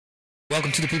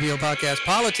Welcome to the PBO Podcast,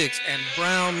 Politics and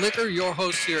Brown Liquor. Your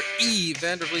host here, E.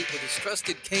 Vandervliet, with his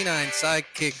trusted canine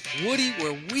sidekick, Woody,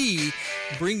 where we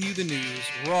bring you the news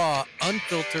raw,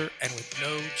 unfiltered, and with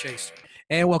no chaser.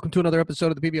 And welcome to another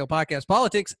episode of the PBO Podcast,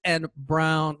 Politics and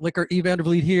Brown Liquor. E.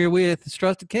 Vandervliet here with his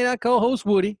trusted canine co-host,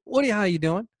 Woody. Woody, how you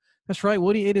doing? That's right,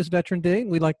 Woody. It is Veteran Day.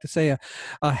 We'd like to say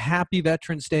a happy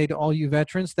Veterans Day to all you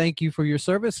veterans. Thank you for your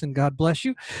service, and God bless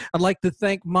you. I'd like to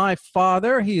thank my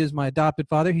father. He is my adopted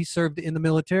father. He served in the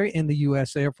military in the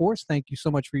U.S. Air Force. Thank you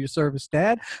so much for your service,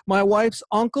 Dad. My wife's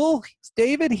uncle,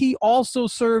 David, he also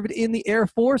served in the Air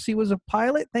Force. He was a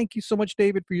pilot. Thank you so much,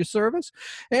 David, for your service.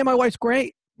 And my wife's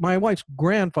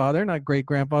grandfather, not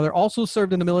great-grandfather, also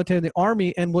served in the military, the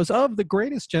Army, and was of the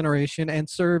greatest generation and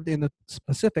served in the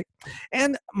Pacific.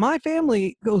 And my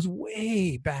family goes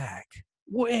way back,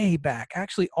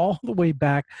 actually all the way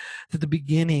back to the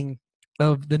beginning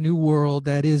of the new world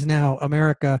that is now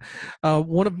America.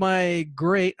 One of my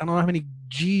I don't know how many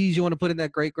G's you want to put in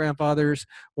that great-grandfather's,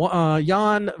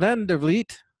 Jan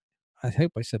Vandervliet, I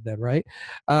hope I said that right,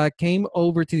 came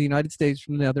over to the United States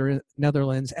from the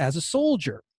Netherlands as a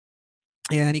soldier.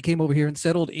 And he came over here and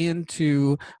settled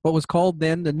into what was called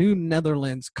then the New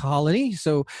Netherlands colony.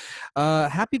 So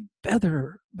happy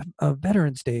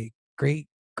Veterans Day. Great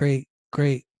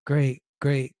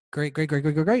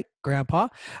grandpa.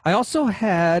 I also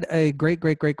had a great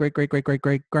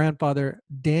grandfather,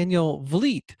 Daniel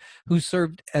Vliet, who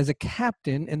served as a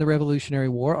captain in the Revolutionary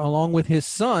War, along with his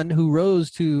son, who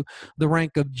rose to the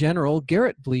rank of General,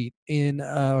 Garrett Vliet,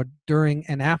 during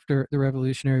and after the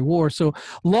Revolutionary War. So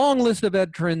long list of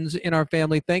veterans in our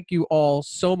family. Thank you all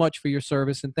so much for your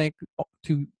service, and thank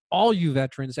to all you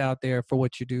veterans out there for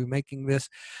what you do, making this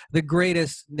the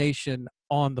greatest nation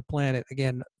on the planet.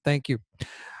 Again, thank you.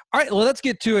 All right, well, let's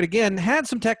get to it again. Had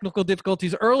some technical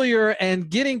difficulties earlier, and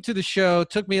getting to the show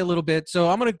took me a little bit. So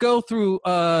I'm going to go through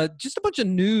just a bunch of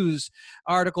news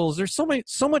articles. There's so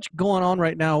much going on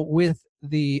right now with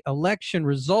the election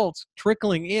results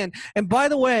trickling in. And by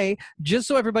the way, just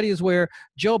so everybody is aware,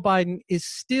 Joe Biden is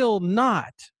still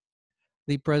not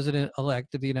the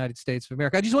president-elect of the United States of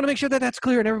America. I just want to make sure that that's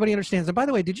clear and everybody understands. And by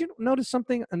the way, did you notice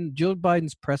something on Joe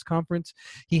Biden's press conference?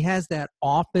 He has that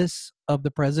office of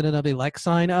the president-elect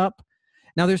sign up.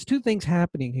 Now, there's two things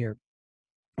happening here.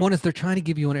 One is they're trying to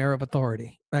give you an air of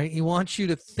authority, right? He wants you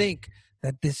to think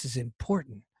that this is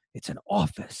important. It's an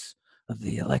office of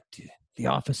the elected, the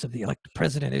office of the elected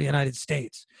president of the United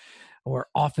States, or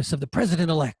office of the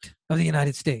president-elect of the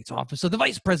United States, office of the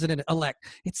vice president-elect.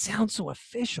 It sounds so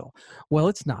official. Well,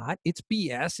 it's not. It's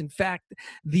BS. In fact,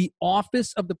 the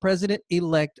office of the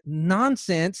president-elect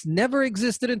nonsense never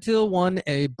existed until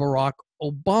Barack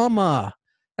Obama.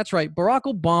 That's right. Barack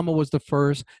Obama was the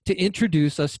first to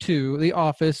introduce us to the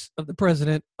office of the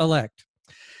president-elect.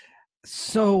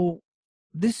 So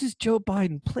this is Joe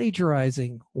Biden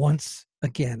plagiarizing once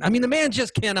again. I mean, the man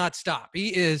just cannot stop.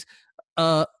 He is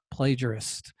a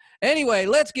plagiarist. Anyway,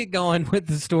 let's get going with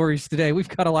the stories today. We've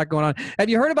got a lot going on. Have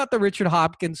you heard about the Richard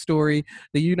Hopkins story,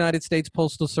 the United States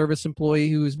Postal Service employee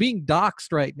who is being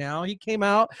doxxed right now? He came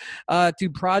out to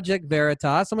Project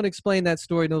Veritas. I'm going to explain that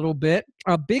story in a little bit.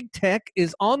 Big tech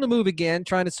is on the move again,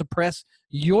 trying to suppress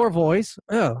your voice.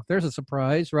 Oh, there's a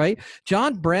surprise, right?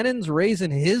 John Brennan's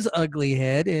raising his ugly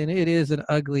head, and it is an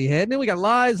ugly head. And then we got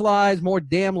lies, more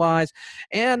damn lies,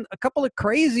 and a couple of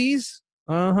crazies.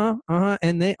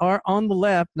 And they are on the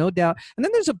left, no doubt. And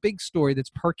then there's a big story that's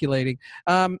percolating.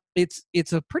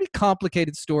 It's a pretty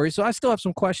complicated story, so I still have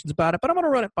some questions about it, but I'm going to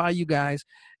run it by you guys,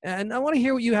 and I want to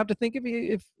hear what you have to think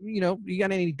if you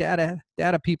got any data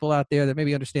people out there that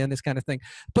maybe understand this kind of thing.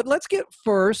 But let's get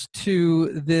first to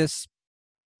this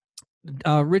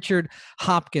Richard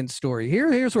Hopkins story.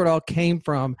 Here's where it all came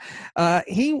from.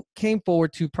 He came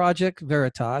forward to Project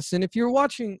Veritas, and if you're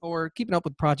watching or keeping up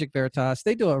with Project Veritas,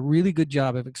 they do a really good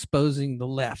job of exposing the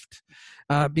left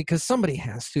because somebody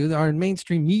has to. Our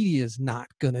mainstream media is not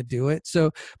going to do it.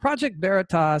 So Project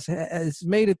Veritas has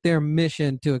made it their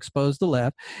mission to expose the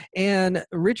left, and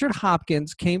Richard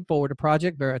Hopkins came forward to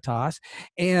Project Veritas,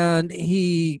 and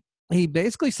he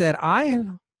basically said,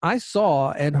 I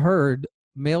saw and heard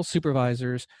male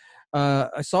supervisors.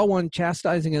 I saw one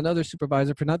chastising another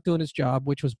supervisor for not doing his job,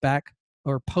 which was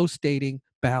post-dating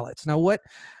ballots. Now, what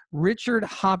Richard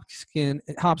Hopkins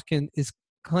is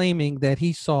claiming that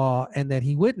he saw and that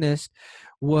he witnessed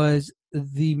was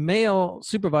the male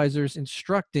supervisors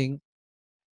instructing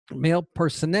male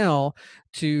personnel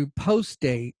to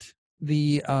post-date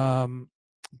the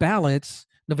ballots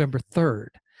November 3rd.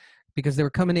 Because they were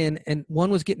coming in, and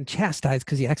one was getting chastised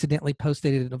because he accidentally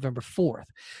post-dated it November 4th.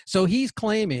 So he's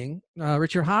claiming,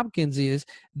 Richard Hopkins is,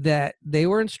 that they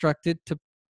were instructed to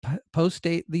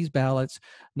post-date these ballots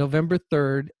November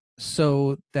 3rd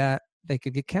so that they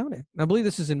could get counted. I believe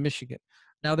this is in Michigan.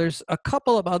 Now, there's a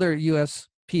couple of other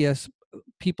USPS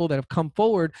people that have come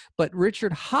forward, but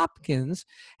Richard Hopkins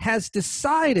has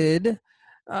decided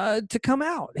to come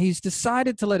out. He's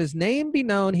decided to let his name be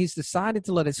known. He's decided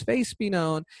to let his face be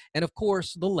known. And of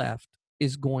course, the left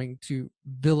is going to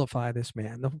vilify this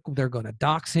man. They're going to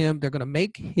dox him. They're going to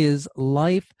make his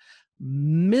life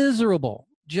miserable,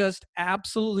 just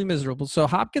absolutely miserable. So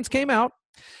Hopkins came out,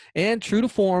 and true to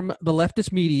form, the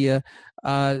leftist media,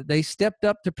 they stepped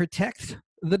up to protect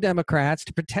the Democrats,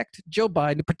 to protect Joe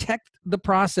Biden, to protect the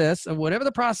process of whatever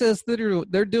the process that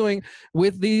they're doing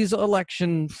with these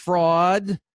election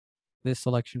fraud. This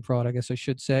election fraud, I guess I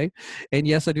should say. And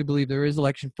yes, I do believe there is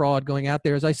election fraud going out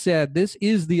there. As I said, this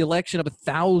is the election of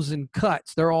 1,000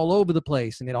 cuts. They're all over the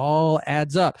place, and it all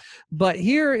adds up. But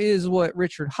here is what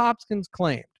Richard Hopkins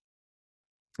claimed.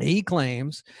 He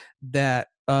claims that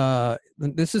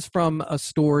this is from a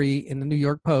story in the New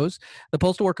York Post. The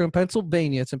postal worker in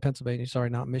Pennsylvania, it's in Pennsylvania, sorry,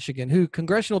 not Michigan, who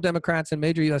congressional Democrats and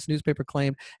major U.S. newspaper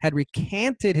claimed had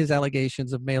recanted his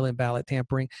allegations of mail-in ballot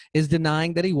tampering, is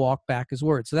denying that he walked back his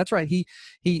words. So that's right.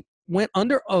 He went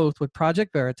under oath with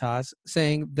Project Veritas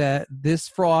saying that this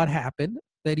fraud happened,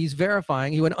 that he's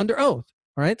verifying. He went under oath.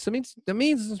 All right. So that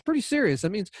means it's pretty serious.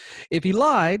 That means if he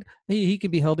lied, he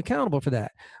can be held accountable for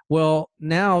that. Well,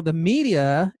 now the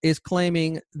media is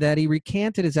claiming that he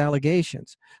recanted his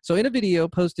allegations. So in a video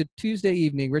posted Tuesday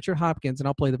evening, Richard Hopkins, and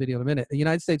I'll play the video in a minute, a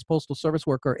United States Postal Service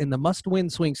worker in the must-win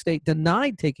swing state,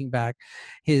 denied taking back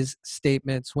his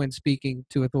statements when speaking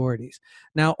to authorities.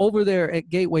 Now, over there at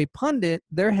Gateway Pundit,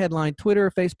 their headline,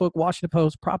 Twitter, Facebook, Washington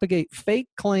Post propagate fake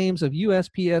claims of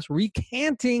USPS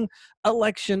recanting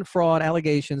election fraud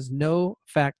allegations, no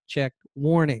fact-checked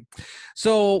warning.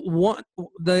 So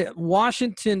the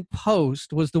Washington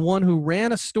Post was the one who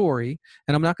ran a story,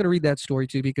 and I'm not going to read that story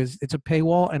to you because it's a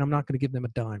paywall, and I'm not going to give them a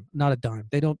dime. Not a dime.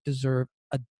 They don't deserve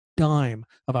a dime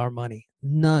of our money.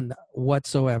 None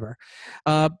whatsoever.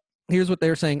 Here's what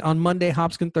they're saying. On Monday,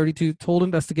 Hopkins, 32, told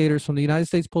investigators from the United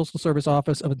States Postal Service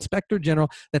Office of Inspector General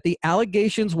that the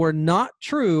allegations were not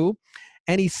true,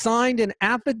 and he signed an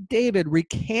affidavit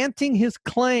recanting his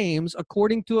claims,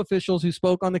 according to officials who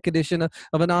spoke on the condition of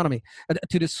anonymity,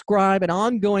 to describe an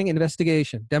ongoing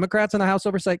investigation. Democrats on the House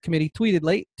Oversight Committee tweeted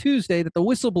late Tuesday that the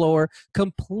whistleblower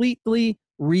completely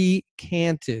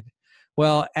recanted.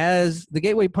 Well, as the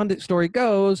Gateway Pundit story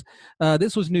goes,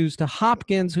 this was news to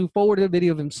Hopkins, who forwarded a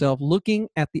video of himself looking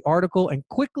at the article and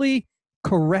quickly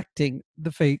correcting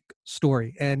the fake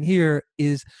story. And here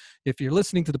is, if you're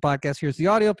listening to the podcast, here's the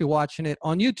audio. If you're watching it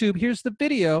on YouTube, here's the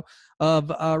video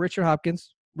of Richard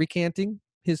Hopkins recanting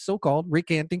his so-called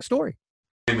recanting story.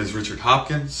 My name is Richard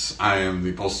Hopkins. I am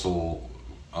the postal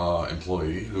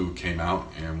employee who came out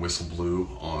and whistle blew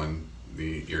on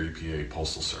the Erie, PA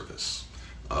Postal Service,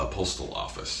 postal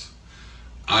office.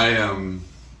 I am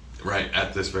right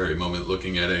at this very moment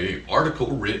looking at an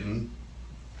article written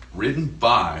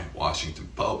by Washington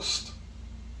Post.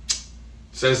 It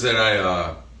says that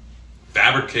I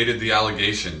fabricated the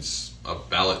allegations of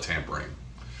ballot tampering.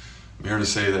 I'm here to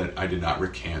say that I did not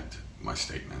recant my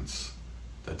statements.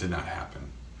 That did not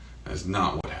happen. That is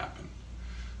not what happened.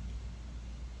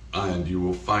 And you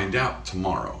will find out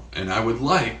tomorrow. And I would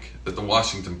like that the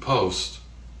Washington Post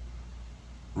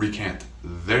recant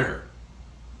their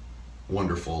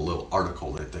wonderful little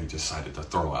article that they decided to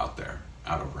throw out there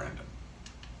out of random.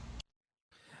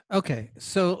 Okay,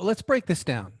 so let's break this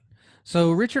down.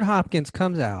 So Richard Hopkins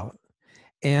comes out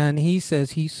and he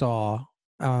says he saw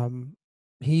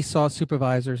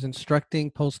supervisors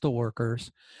instructing postal workers.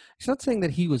 He's not saying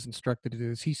that he was instructed to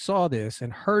do this. He saw this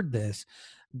and heard this,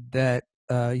 that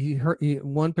he heard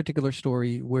one particular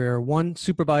story where one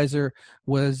supervisor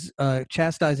was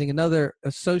chastising another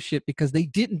associate because they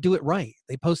didn't do it right.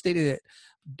 They postdated it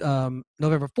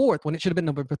November 4th when it should have been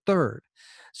November 3rd.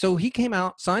 So he came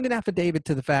out, signed an affidavit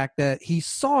to the fact that he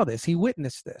saw this, he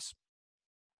witnessed this.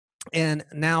 And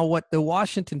now what the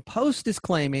Washington Post is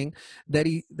claiming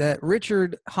that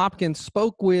Richard Hopkins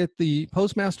spoke with the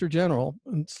Postmaster General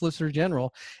and Solicitor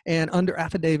General and under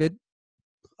affidavit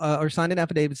or signed an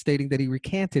affidavit stating that he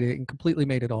recanted it and completely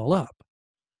made it all up.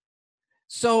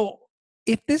 So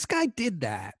if this guy did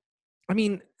that, I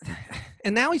mean,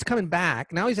 and now he's coming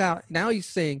back. Now he's out. Now he's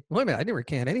saying, wait a minute, I didn't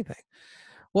recant anything.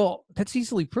 Well, that's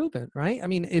easily proven, right? I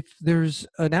mean, if there's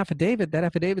an affidavit, that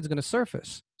affidavit is going to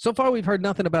surface. So far, we've heard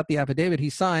nothing about the affidavit he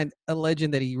signed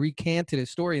alleging that he recanted his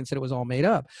story and said it was all made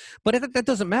up. But that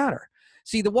doesn't matter.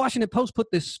 See, the Washington Post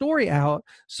put this story out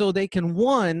so they can,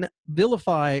 one,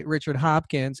 vilify Richard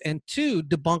Hopkins, and two,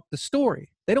 debunk the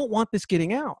story. They don't want this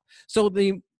getting out. So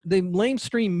the the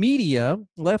mainstream media,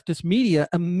 leftist media,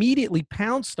 immediately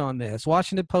pounced on this.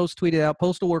 Washington Post tweeted out,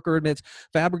 postal worker admits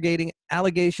fabricating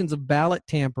allegations of ballot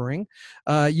tampering.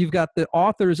 You've got the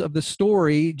authors of the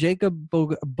story, Jacob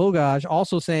Bogage,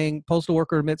 also saying postal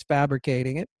worker admits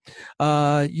fabricating it.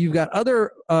 You've got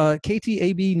other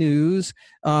KTAB News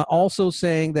also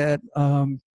saying that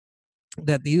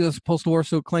the U.S. Postal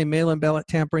Service claimed mail-in ballot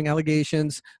tampering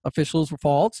allegations officials were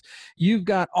false. You've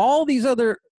got all these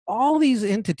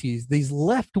entities, these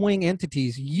left-wing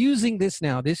entities using this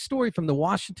story from the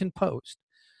Washington Post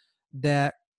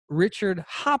that Richard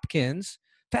Hopkins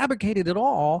fabricated it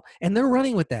all, and they're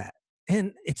running with that.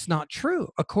 And it's not true,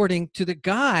 according to the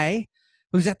guy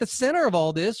who's at the center of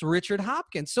all this, Richard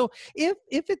Hopkins. So if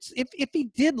he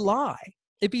did lie,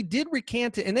 if he did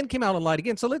recant it and then came out and lied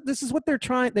again, so this is what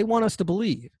they want us to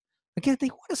believe. Again, they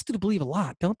want us to believe a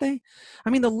lot, don't they? I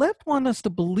mean, the left want us to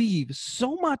believe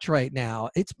so much right now.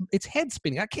 It's head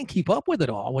spinning. I can't keep up with it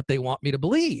all, what they want me to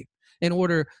believe in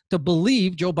order to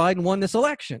believe Joe Biden won this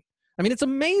election. I mean, it's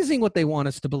amazing what they want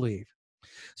us to believe.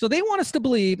 So they want us to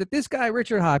believe that this guy,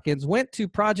 Richard Hopkins, went to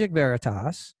Project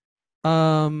Veritas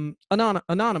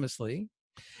anonymously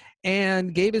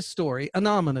and gave his story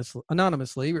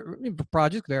anonymously.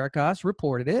 Project Veritas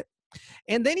reported it.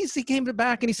 And then he came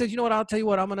back and he says, you know what, I'll tell you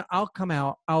what, I'll come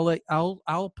out.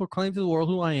 I'll proclaim to the world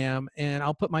who I am, and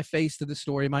I'll put my face to the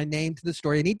story, my name to the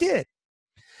story. And he did.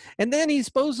 And then he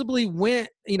supposedly went,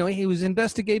 he was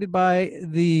investigated by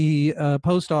the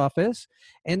post office,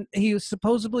 and he was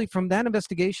supposedly from that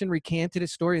investigation recanted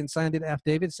his story and signed an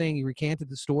affidavit saying he recanted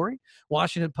the story.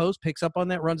 Washington Post picks up on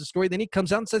that, runs the story. Then he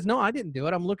comes out and says, no, I didn't do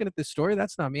it. I'm looking at this story.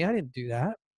 That's not me. I didn't do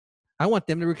that. I want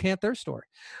them to recant their story.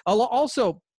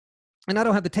 Also, and I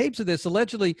don't have the tapes of this.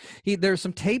 Allegedly, there's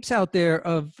some tapes out there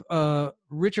of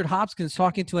Richard Hopkins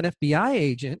talking to an FBI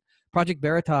agent. Project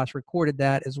Veritas recorded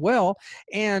that as well.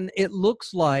 And it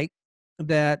looks like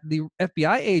that the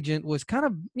FBI agent was kind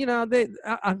of,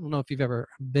 I don't know if you've ever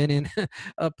been in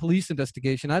a police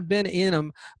investigation. I've been in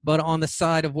them, but on the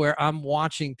side of where I'm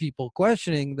watching people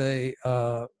questioning the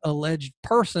alleged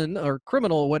person or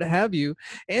criminal or what have you.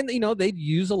 And, they'd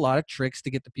use a lot of tricks to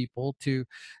get the people to,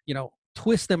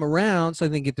 twist them around so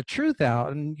they can get the truth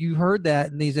out. And you heard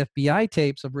that in these FBI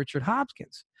tapes of Richard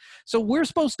Hopkins. So we're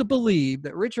supposed to believe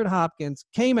that Richard Hopkins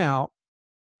came out,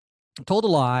 told a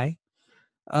lie,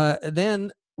 then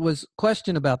was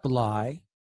questioned about the lie,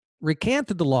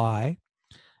 recanted the lie,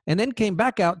 and then came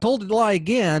back out, told the lie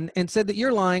again, and said that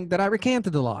you're lying, that I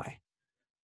recanted the lie.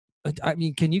 I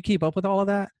mean, can you keep up with all of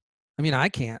that? I mean, I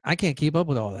can't keep up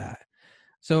with all that.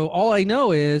 So all I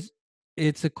know is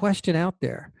it's a question out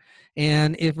there.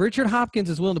 And if Richard Hopkins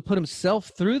is willing to put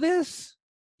himself through this,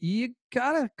 you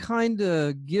gotta kind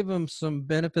of give him some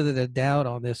benefit of the doubt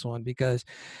on this one, because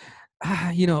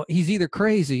he's either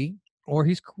crazy or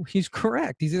he's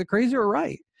correct. He's either crazy or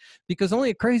right, because only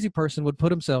a crazy person would put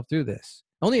himself through this.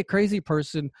 Only a crazy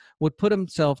person would put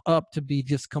himself up to be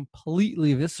just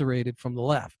completely eviscerated from the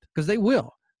left, because they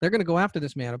will. They're going to go after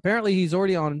this man. Apparently, he's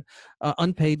already on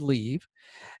unpaid leave,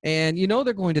 and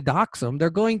they're going to dox him. They're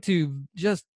going to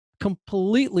just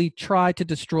completely try to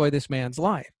destroy this man's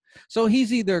life. So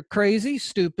he's either crazy,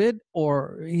 stupid,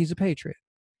 or he's a patriot.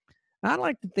 I'd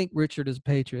like to think Richard is a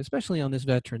patriot, especially on this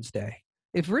Veterans Day.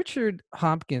 If Richard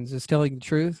Hopkins is telling the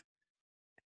truth,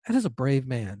 that is a brave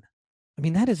man. I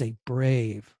mean, that is a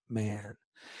brave man.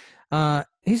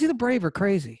 He's either brave or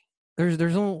crazy.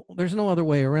 There's no other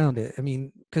way around it. I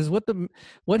mean, because what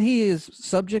he is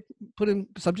going to put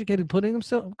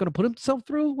himself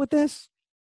through with this,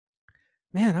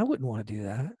 man, I wouldn't want to do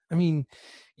that. I mean,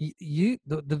 the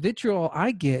vitriol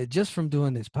I get just from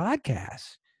doing this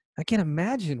podcast, I can't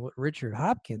imagine what Richard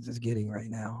Hopkins is getting right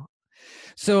now.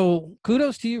 So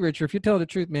kudos to you, Richard. If you tell the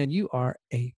truth, man, you are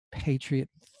a patriot.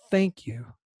 Thank you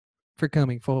for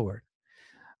coming forward.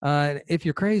 If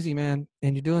you're crazy, man,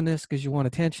 and you're doing this because you want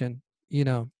attention,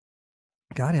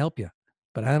 God help you.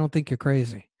 But I don't think you're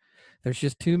crazy. There's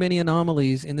just too many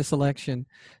anomalies in this election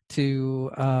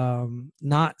to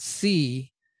not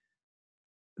see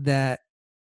that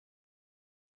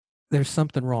there's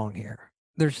something wrong here.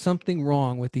 There's something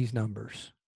wrong with these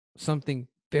numbers. Something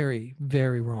very,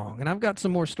 very wrong. And I've got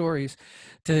some more stories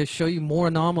to show you more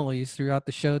anomalies throughout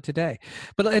the show today.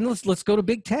 But let's go to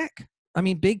big tech. I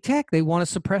mean, big tech, they want to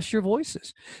suppress your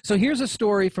voices. So here's a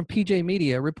story from PJ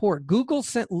Media. Report: Google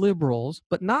sent liberals,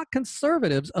 but not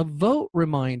conservatives, a vote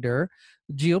reminder.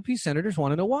 GOP senators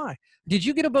want to know why. Did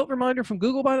you get a vote reminder from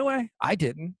Google, by the way? I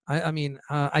didn't. I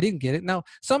didn't get it. Now,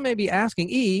 some may be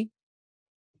asking,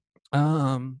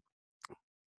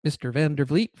 Mr. Van der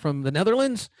Vliet from the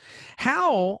Netherlands,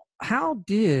 how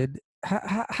did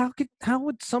how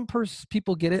would some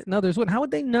people get it and others wouldn't? How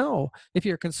would they know if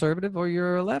you're a conservative or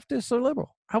you're a leftist or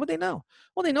liberal? How would they know?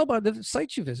 Well, they know by the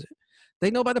sites you visit. They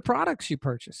know by the products you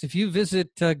purchase. If you visit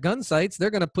gun sites,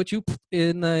 they're going to put you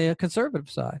in the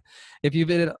conservative side. If you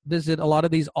visit a lot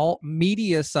of these alt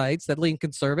media sites that lean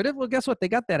conservative, well, guess what? They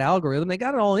got that algorithm. They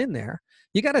got it all in there.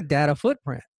 You got a data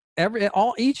footprint.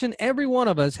 Each and every one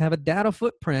of us have a data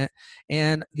footprint,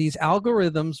 and these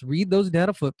algorithms read those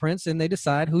data footprints and they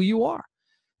decide who you are.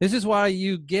 This is why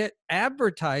you get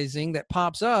advertising that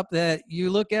pops up that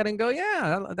you look at and go,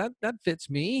 yeah, that fits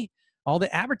me. All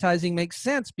the advertising makes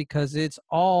sense because it's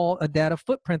all a data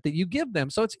footprint that you give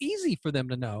them. So it's easy for them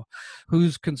to know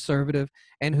who's conservative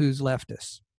and who's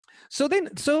leftist.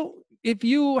 So if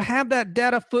you have that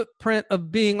data footprint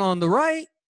of being on the right,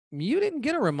 you didn't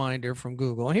get a reminder from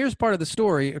Google. And here's part of the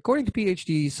story. According to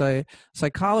PhD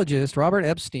psychologist Robert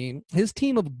Epstein, his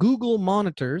team of Google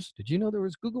monitors, did you know there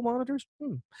was Google monitors?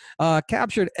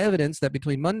 Captured evidence that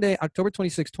between Monday, October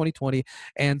 26, 2020,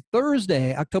 and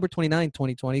Thursday, October 29,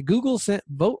 2020, Google sent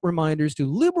vote reminders to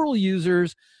liberal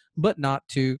users but not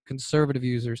to conservative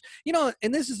users.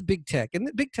 And this is big tech,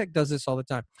 and big tech does this all the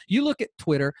time. You look at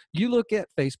Twitter, you look at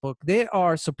Facebook, they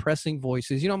are suppressing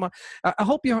voices. I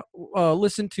hope you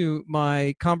listen to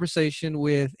my conversation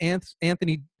with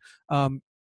Anthony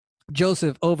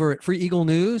Joseph over at Free Eagle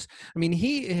News. I mean,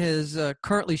 he is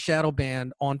currently shadow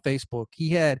banned on Facebook.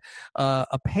 He had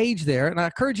a page there, and I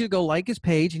encourage you to go like his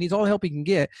page, and he's all the help he can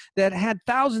get, that had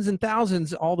thousands and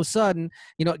thousands all of a sudden.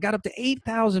 It got up to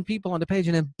 8,000 people on the page,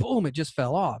 and then boom, it just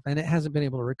fell off, and it hasn't been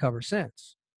able to recover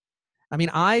since. I mean,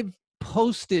 I've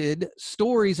posted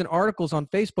stories and articles on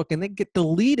Facebook, and they get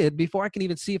deleted before I can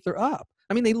even see if they're up.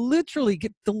 I mean, they literally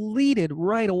get deleted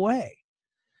right away.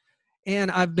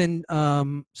 And I've been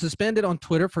suspended on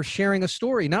Twitter for sharing a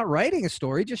story, not writing a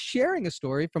story, just sharing a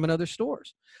story from another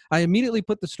source. I immediately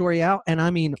put the story out, and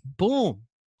I mean, boom,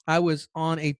 I was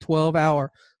on a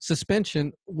 12-hour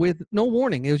suspension with no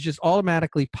warning. It was just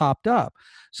automatically popped up.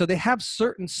 So they have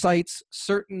certain sites,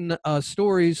 certain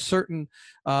stories, certain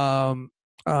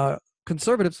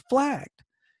conservatives flagged.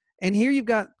 And here you've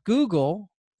got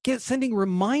Google sending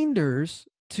reminders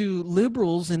to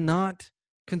liberals and not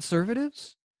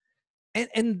conservatives.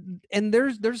 And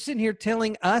they're sitting here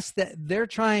telling us that they're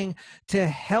trying to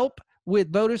help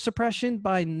with voter suppression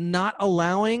by not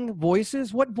allowing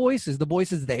voices. What voices? The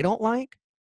voices they don't like?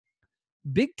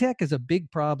 Big tech is a big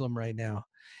problem right now.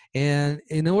 And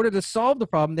in order to solve the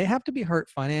problem, they have to be hurt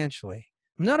financially.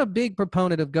 I'm not a big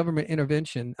proponent of government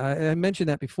intervention. I mentioned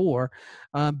that before.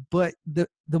 But the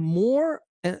more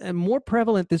and more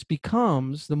prevalent this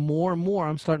becomes, the more and more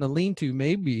I'm starting to lean to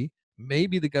maybe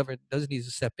the government does need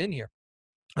to step in here.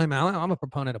 I'm a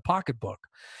proponent of pocketbook.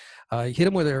 Hit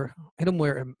them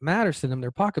where it matters to them.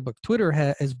 Their pocketbook.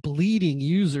 Twitter is bleeding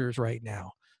users right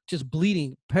now, just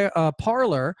bleeding.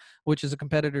 Parler, which is a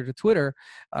competitor to Twitter,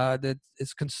 that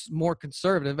is more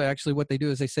conservative. Actually, what they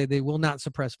do is they say they will not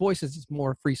suppress voices. It's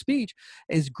more free speech.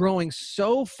 Is growing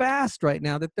so fast right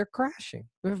now that they're crashing.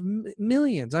 There are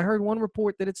millions. I heard one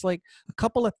report that it's like a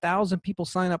couple of thousand people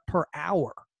sign up per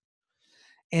hour.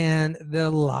 And a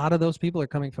lot of those people are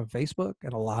coming from Facebook,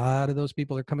 and a lot of those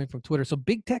people are coming from Twitter. So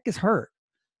big tech is hurt.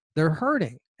 They're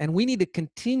hurting, and we need to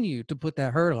continue to put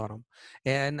that hurt on them.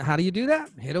 And how do you do that?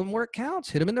 Hit them where it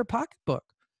counts. Hit them in their pocketbook.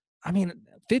 I mean,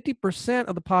 50%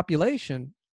 of the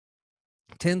population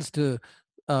tends to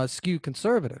skew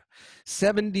conservative.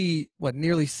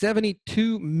 Nearly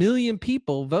 72 million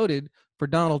people voted for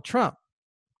Donald Trump.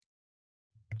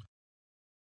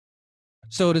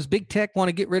 So does big tech want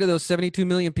to get rid of those 72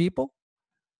 million people?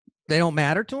 They don't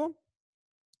matter to them?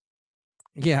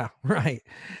 Yeah, right.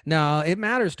 No, it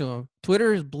matters to them.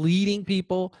 Twitter is bleeding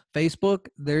people. Facebook,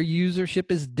 their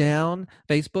usership is down.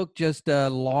 Facebook just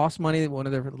lost money. One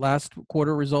of their last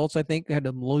quarter results, I think, had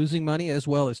them losing money, as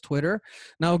well as Twitter.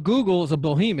 Now, Google is a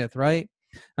behemoth, right?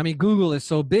 I mean, Google is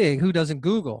so big. Who doesn't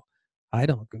Google? I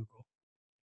don't Google.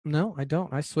 No, I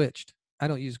don't. I switched. I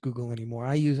don't use Google anymore.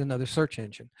 I use another search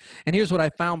engine. And here's what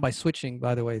I found by switching,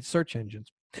 by the way, search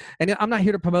engines. And I'm not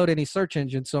here to promote any search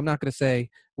engine, so I'm not going to say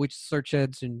which search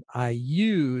engine I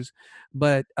use.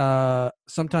 But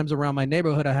sometimes around my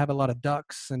neighborhood, I have a lot of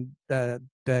ducks and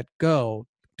that go,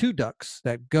 two ducks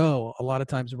that go a lot of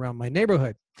times around my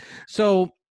neighborhood. So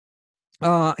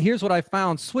here's what I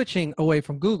found switching away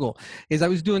from Google is I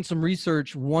was doing some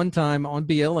research one time on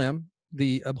BLM,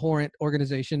 the abhorrent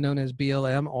organization known as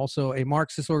BLM, also a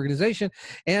Marxist organization.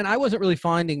 And I wasn't really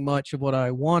finding much of what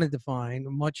I wanted to find,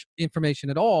 much information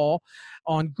at all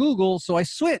on Google. So I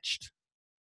switched.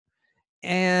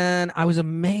 And I was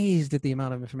amazed at the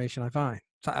amount of information I find.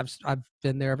 So I've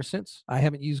been there ever since. I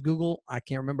haven't used Google. I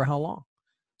can't remember how long.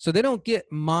 So they don't get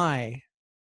my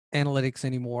analytics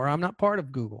anymore. I'm not part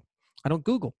of Google. I don't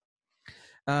Google.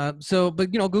 But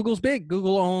Google's big.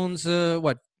 Google owns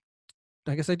what?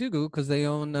 I guess I do Google because they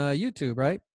own YouTube,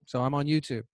 right? So I'm on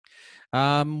YouTube.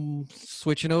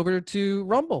 Switching over to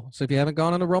Rumble. So if you haven't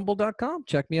gone on to rumble.com,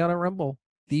 check me out on Rumble.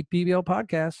 The PBL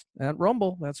podcast at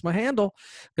Rumble. That's my handle.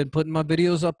 Been putting my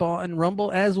videos up on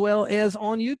Rumble as well as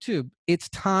on YouTube. It's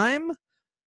time.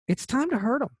 It's time to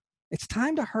hurt them. It's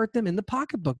time to hurt them in the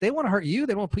pocketbook. They want to hurt you.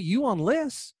 They want to put you on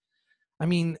lists. I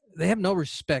mean, they have no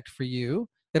respect for you.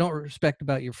 They don't respect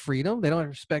about your freedom. They don't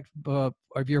respect of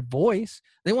your voice.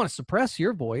 They want to suppress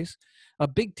your voice.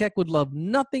 Big tech would love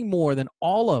nothing more than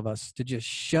all of us to just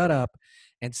shut up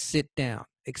and sit down,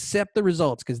 accept the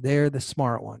results because they're the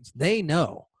smart ones. They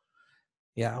know.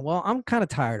 Yeah, well, I'm kind of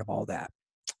tired of all that.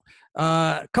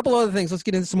 A couple other things. Let's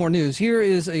get into some more news. Here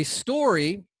is a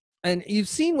story, and you've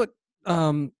seen what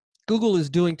Google is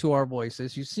doing to our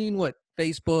voices. You've seen what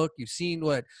Facebook, you've seen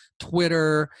what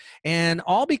Twitter, and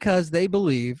all because they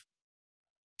believe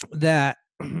that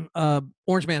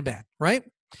Orange Man bad, right?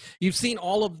 You've seen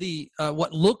all of the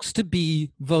what looks to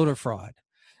be voter fraud.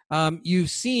 You've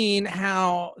seen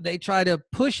how they try to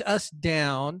push us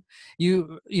down.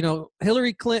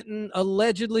 Hillary Clinton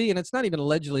allegedly, and it's not even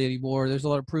allegedly anymore. There's a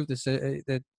lot of proof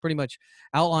that pretty much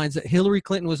outlines that Hillary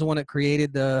Clinton was the one that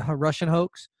created the Russian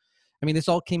hoax. I mean, this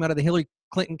all came out of the Hillary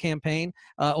Clinton campaign.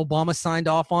 Obama signed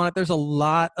off on it. There's a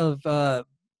lot of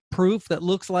proof that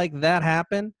looks like that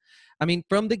happened. I mean,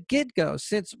 from the get-go,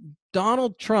 since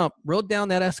Donald Trump rode down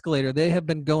that escalator, they have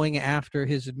been going after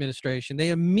his administration.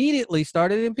 They immediately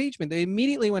started impeachment. They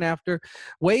immediately went after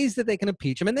ways that they can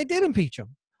impeach him, and they did impeach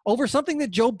him over something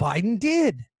that Joe Biden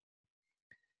did.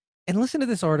 And listen to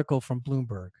this article from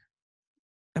Bloomberg.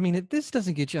 I mean, if this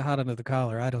doesn't get you hot under the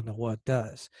collar, I don't know what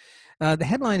does. The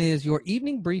headline is, Your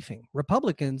Evening Briefing,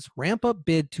 Republicans Ramp Up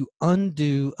Bid to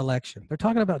Undo Election. They're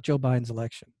talking about Joe Biden's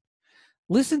election.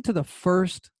 Listen to the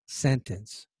first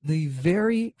sentence, the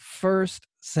very first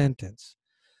sentence.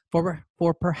 For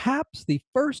perhaps the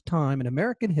first time in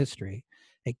American history,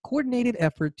 a coordinated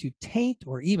effort to taint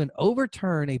or even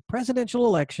overturn a presidential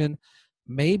election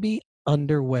may be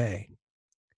underway.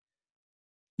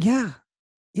 Yeah.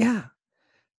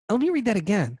 Let me read that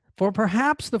again. For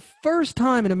perhaps the first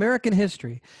time in American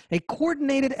history, a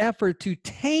coordinated effort to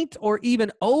taint or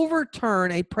even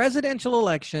overturn a presidential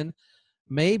election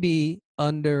may be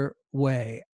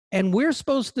underway. And we're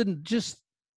supposed to just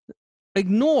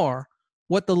ignore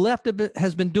what the left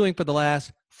has been doing for the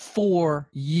last 4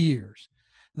 years.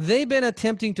 They've been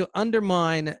attempting to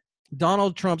undermine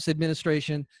Donald Trump's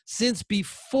administration since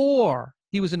before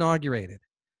he was inaugurated.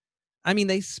 I mean,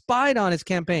 they spied on his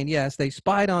campaign. Yes, they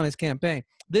spied on his campaign.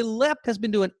 The left has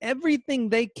been doing everything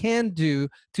they can do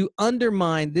to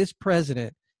undermine this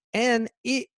president, and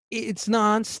it's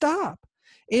nonstop.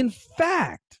 In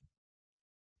fact,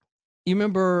 you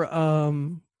remember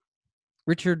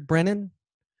Richard Brennan?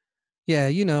 Yeah,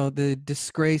 the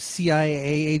disgraced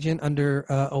CIA agent under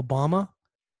Obama.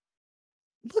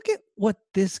 Look at what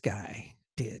this guy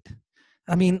did.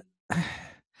 I mean,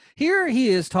 here he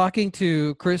is talking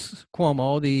to Chris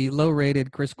Cuomo, the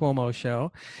low-rated Chris Cuomo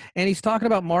show, and he's talking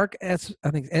about Mark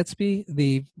Espy,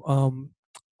 the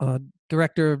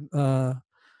director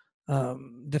of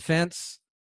defense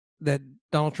that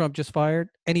Donald Trump just fired,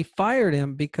 and he fired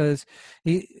him because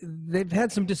they've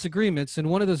had some disagreements, and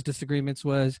one of those disagreements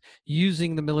was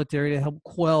using the military to help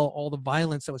quell all the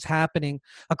violence that was happening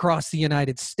across the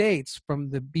United States from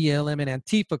the BLM and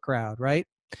Antifa crowd, right?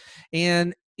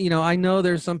 And I know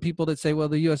there's some people that say, well,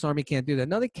 the U.S. Army can't do that.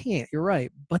 No, they can't. You're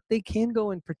right. But they can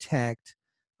go and protect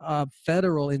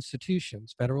federal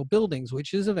institutions, federal buildings,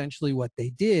 which is eventually what they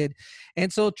did.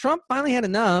 And so Trump finally had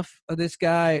enough of this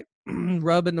guy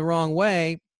rubbing the wrong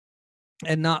way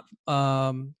and not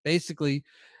basically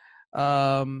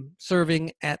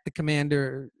serving at the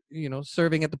commander,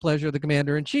 serving at the pleasure of the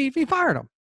commander in chief. He fired him.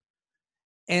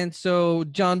 And so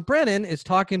John Brennan is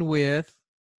talking with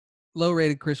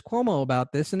low-rated Chris Cuomo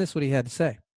about this, and this is what he had to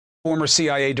say. Former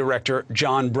CIA Director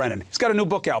John Brennan. He's got a new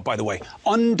book out, by the way,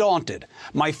 Undaunted,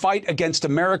 My Fight Against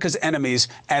America's Enemies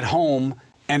at Home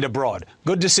and Abroad.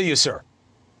 Good to see you, sir.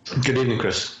 Good evening,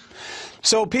 Chris.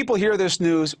 So people hear this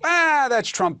news, that's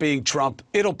Trump being Trump.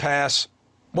 It'll pass.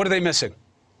 What are they missing?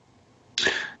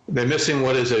 They're missing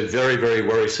what is a very, very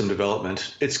worrisome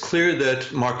development. It's clear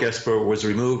that Mark Esper was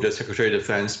removed as Secretary of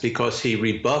Defense because he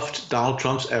rebuffed Donald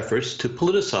Trump's efforts to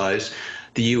politicize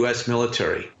the U.S.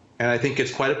 military. And I think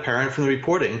it's quite apparent from the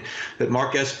reporting that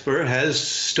Mark Esper has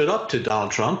stood up to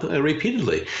Donald Trump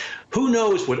repeatedly. Who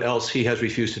knows what else he has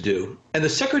refused to do? And the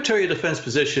Secretary of Defense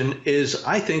position is,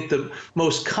 I think, the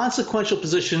most consequential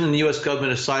position in the U.S.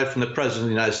 government aside from the President of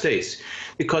the United States,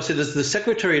 because it is the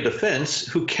Secretary of Defense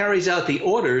who carries out the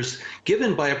orders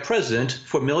given by a president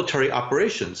for military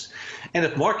operations. And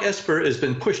if Mark Esper has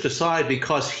been pushed aside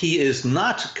because he is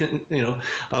not,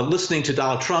 listening to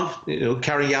Donald Trump,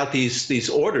 carrying out these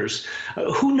orders,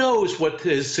 who knows what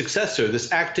his successor,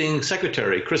 this acting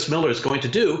secretary, Chris Miller, is going to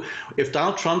do if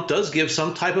Donald Trump does give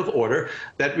some type of order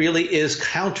that really is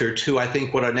counter to, I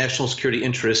think, what our national security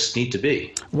interests need to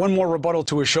be. One more rebuttal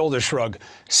to his shoulder shrug.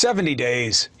 70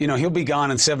 days. He'll be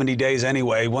gone in 70 days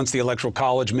anyway, once the Electoral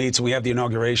College meets and we have the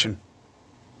inauguration.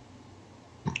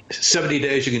 70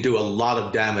 days, you can do a lot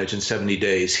of damage in 70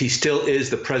 days. He still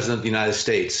is the president of the United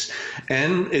States.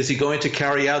 And is he going to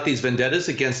carry out these vendettas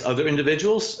against other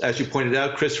individuals, as you pointed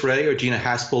out, Chris Wray or Gina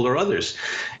Haspel or others?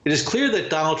 It is clear that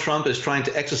Donald Trump is trying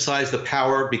to exercise the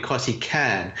power because he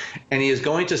can, and he is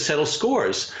going to settle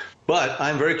scores. But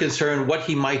I'm very concerned what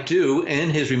he might do in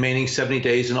his remaining 70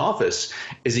 days in office.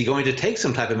 Is he going to take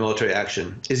some type of military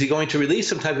action? Is he going to release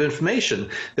some type of information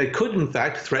that could, in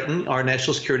fact, threaten our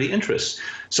national security interests?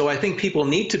 So I think people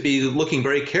need to be looking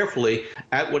very carefully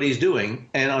at what he's doing.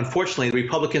 And unfortunately, the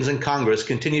Republicans in Congress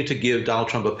continue to give Donald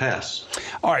Trump a pass.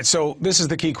 All right, so this is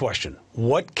the key question.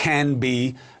 What can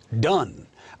be done?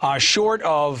 Short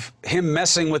of him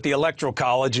messing with the Electoral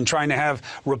College and trying to have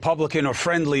Republican or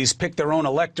friendlies pick their own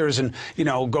electors and,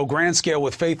 go grand scale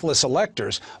with faithless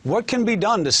electors, what can be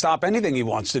done to stop anything he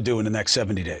wants to do in the next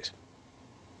 70 days?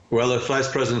 Well, if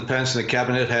Vice President Pence and the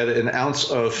cabinet had an ounce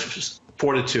of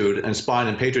fortitude and spine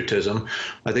and patriotism,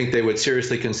 I think they would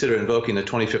seriously consider invoking the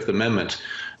 25th Amendment.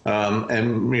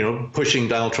 And pushing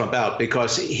Donald Trump out,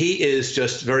 because he is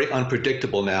just very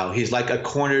unpredictable now. He's like a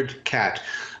cornered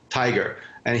tiger,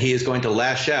 and he is going to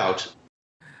lash out.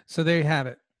 So there you have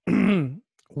it.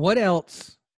 What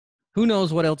else? Who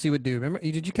knows what else he would do? Remember,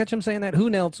 did you catch him saying that? Who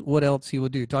knows what else he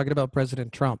would do? Talking about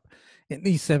President Trump in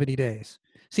these 70 days.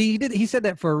 See, he said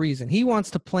that for a reason. He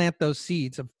wants to plant those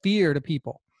seeds of fear to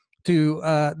people. To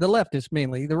the leftists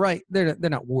mainly, the right, they're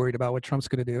not worried about what Trump's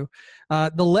going to do.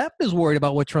 The left is worried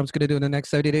about what Trump's going to do in the next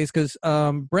 70 days because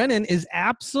Brennan is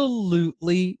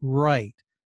absolutely right.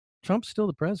 Trump's still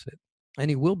the president, and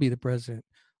he will be the president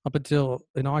up until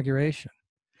inauguration.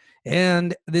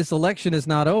 And this election is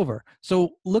not over.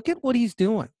 So look at what he's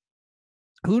doing.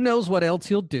 Who knows what else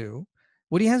he'll do?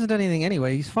 Well, he hasn't done anything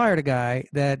anyway. He's fired a guy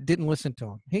that didn't listen to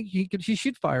him. He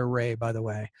should fire Wray, by the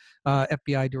way,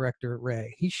 FBI Director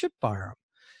Wray. He should fire him.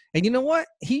 And you know what?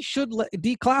 He should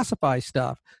declassify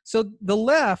stuff. So the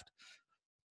left,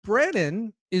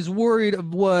 Brennan, is worried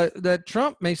of that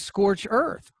Trump may scorch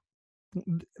earth.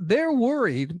 They're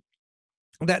worried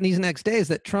that in these next days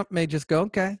that Trump may just go,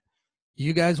 okay,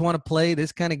 you guys want to play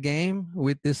this kind of game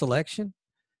with this election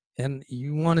and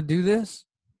you want to do this?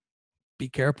 Be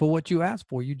careful what you ask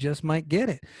for. You just might get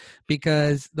it,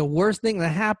 because the worst thing that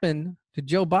happened to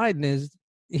Joe Biden is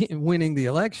winning the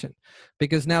election,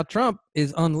 because now Trump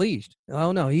is unleashed.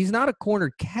 Oh no, he's not a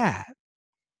cornered cat.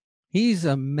 He's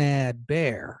a mad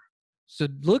bear. So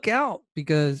look out,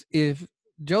 because if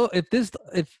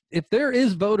there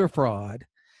is voter fraud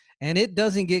and it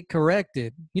doesn't get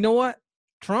corrected, you know what?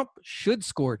 Trump should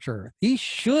scorch earth. He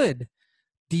should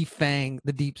defang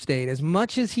the deep state as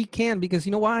much as he can, because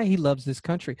you know why? He loves this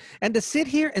country. And to sit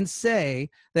here and say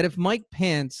that if Mike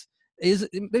Pence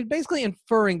they're basically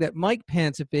inferring that Mike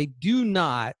Pence, if they do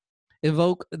not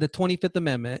evoke the 25th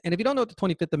Amendment, and if you don't know what the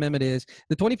 25th Amendment is,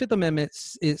 the 25th Amendment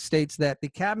states that the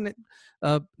cabinet,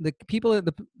 the people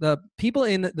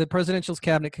in the presidential's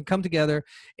cabinet can come together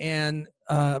and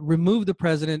remove the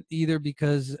president either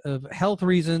because of health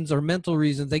reasons or mental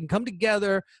reasons. They can come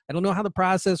together. I don't know how the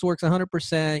process works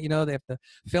 100%. They have to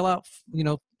fill out,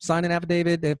 sign an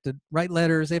affidavit. They have to write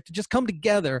letters. They have to just come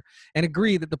together and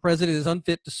agree that the president is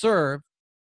unfit to serve.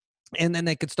 And then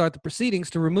they could start the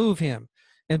proceedings to remove him.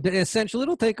 And essentially,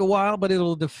 it'll take a while, but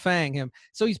it'll defang him.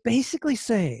 So he's basically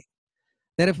saying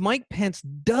that if Mike Pence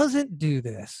doesn't do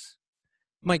this,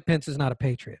 Mike Pence is not a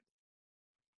patriot.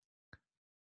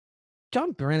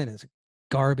 John Brennan is a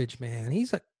garbage man.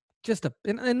 He's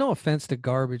and no offense to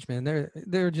garbage men,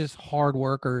 they're just hard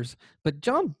workers. But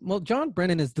John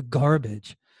Brennan is the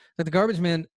garbage that the garbage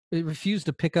man refused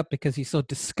to pick up because he's so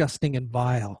disgusting and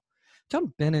vile.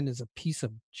 John Brennan is a piece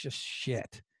of just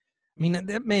shit. I mean,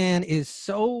 that man is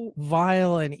so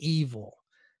vile and evil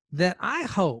that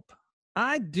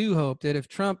I do hope that if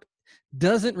Trump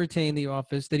doesn't retain the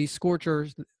office, that he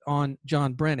scorches on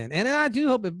John Brennan. And I do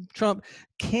hope if Trump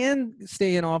can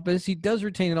stay in office, he does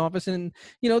retain an office. And,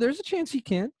 there's a chance he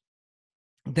can,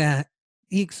 that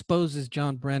he exposes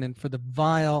John Brennan for the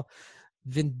vile,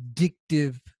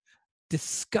 vindictive,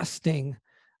 disgusting,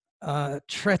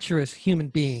 treacherous human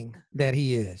being that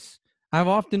he is. I've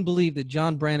often believed that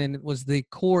John Brennan was the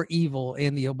core evil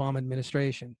in the Obama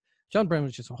administration. John Brennan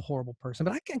was just a horrible person.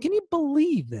 But can you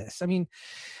believe this? I mean,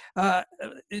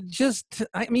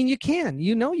 you can.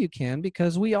 You can,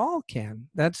 because we all can.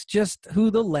 That's just who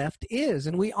the left is.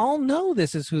 And we all know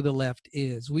this is who the left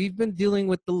is. We've been dealing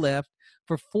with the left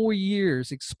for 4 years,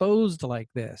 exposed like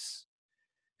this.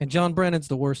 And John Brennan's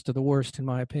the worst of the worst, in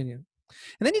my opinion.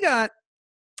 And then you got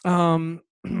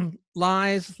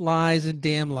lies, and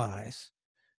damn lies.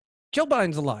 Joe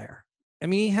Biden's a liar. I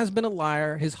mean, he has been a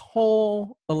liar his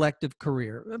whole elective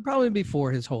career, probably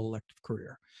before his whole elective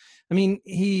career. I mean,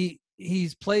 he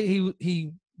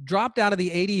dropped out of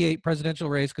the 88 presidential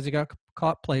race because he got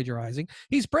caught plagiarizing.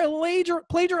 He's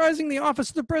plagiarizing the office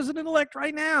of the president-elect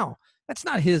right now. That's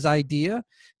not his idea.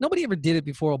 Nobody ever did it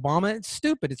before Obama. It's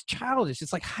stupid. It's childish.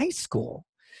 It's like high school.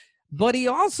 But he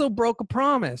also broke a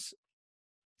promise.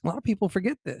 A lot of people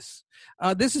forget this.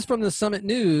 This is from the Summit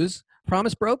News.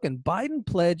 Promise broken. Biden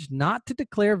pledged not to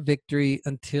declare victory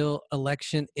until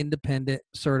election independent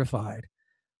certified.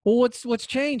 Well, what's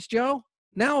changed, Joe?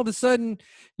 Now all of a sudden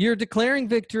you're declaring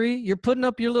victory. You're putting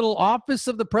up your little office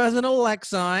of the president-elect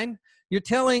sign. You're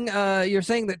saying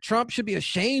that Trump should be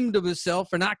ashamed of himself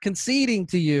for not conceding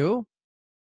to you.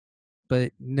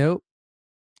 But nope.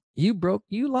 You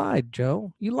lied,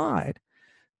 Joe. You lied.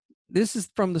 This is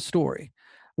from the story.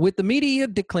 With the media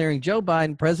declaring Joe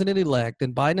Biden president-elect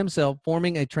and Biden himself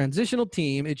forming a transitional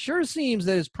team, it sure seems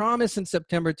that his promise in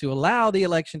September to allow the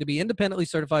election to be independently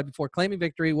certified before claiming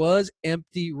victory was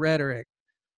empty rhetoric.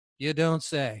 You don't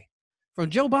say. From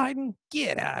Joe Biden?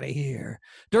 Get out of here.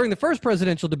 During the first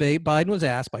presidential debate, Biden was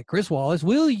asked by Chris Wallace,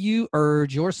 will you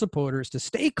urge your supporters to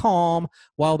stay calm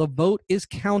while the vote is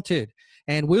counted?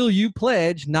 And will you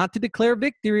pledge not to declare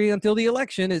victory until the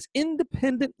election is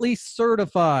independently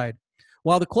certified?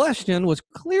 While the question was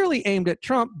clearly aimed at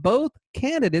Trump, both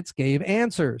candidates gave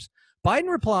answers.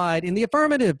 Biden replied in the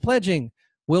affirmative, pledging,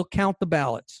 we'll count the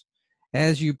ballots.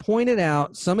 As you pointed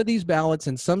out, some of these ballots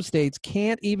in some states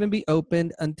can't even be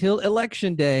opened until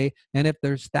Election Day, and if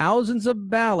there's thousands of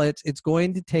ballots, it's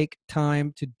going to take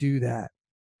time to do that.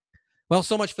 Well,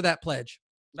 so much for that pledge.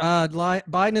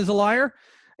 Biden is a liar,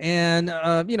 and,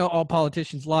 all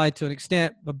politicians lie to an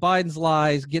extent, but Biden's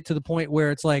lies get to the point where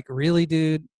it's like, really,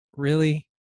 dude? Really?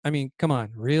 I mean, come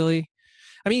on, really?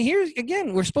 I mean, here's,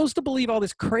 again, we're supposed to believe all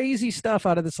this crazy stuff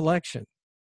out of this election.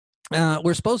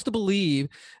 We're supposed to believe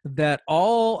that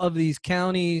all of these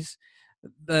counties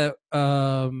that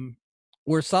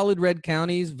were solid red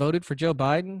counties voted for Joe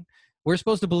Biden. We're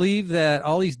supposed to believe that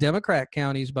all these Democrat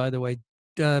counties, by the way,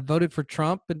 voted for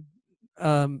Trump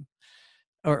and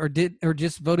or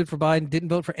just voted for Biden, didn't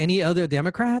vote for any other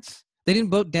Democrats. They didn't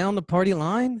vote down the party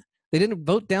line. They didn't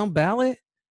vote down ballot.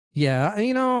 Yeah,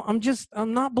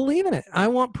 I'm not believing it. I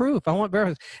want proof. I want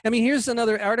verification. I mean, here's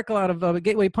another article out of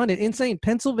Gateway Pundit. Insane.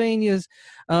 Pennsylvania's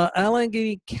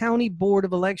Allegheny County Board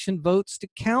of Election votes to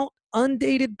count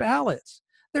undated ballots.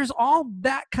 There's all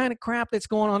that kind of crap that's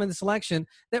going on in this election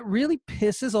that really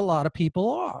pisses a lot of people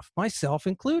off, myself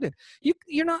included.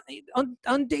 You're not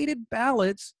undated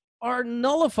ballots are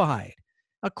nullified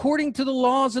according to the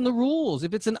laws and the rules.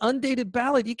 If it's an undated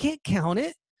ballot, you can't count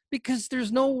it, because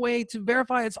there's no way to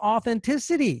verify its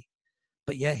authenticity.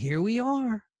 But yet here we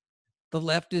are. The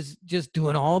left is just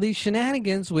doing all these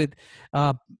shenanigans with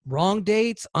wrong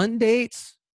dates,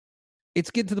 undates.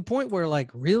 It's getting to the point where, like,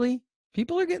 really?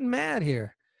 People are getting mad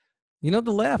here. The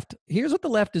left, here's what the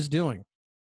left is doing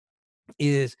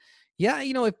is,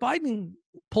 if Biden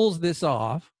pulls this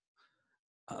off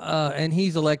and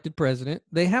he's elected president,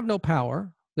 they have no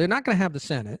power. They're not going to have the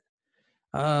Senate.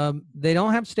 They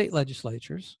don't have state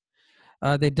legislatures.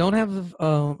 They don't have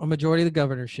a majority of the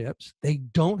governorships. They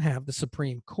don't have the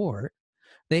Supreme Court.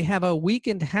 They have a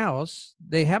weakened House.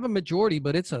 They have a majority,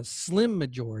 but it's a slim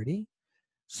majority.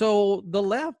 So the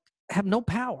left have no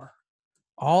power.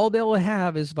 All they'll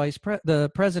have is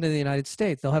the president of the United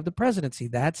States. They'll have the presidency.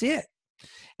 That's it.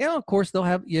 Of course, they'll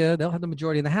have the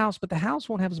majority in the House, but the House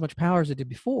won't have as much power as it did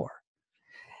before.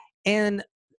 And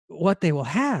what they will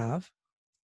have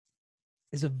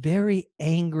is a very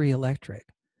angry electorate.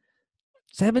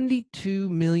 72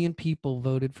 million people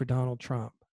voted for Donald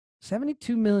Trump.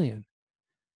 72 million.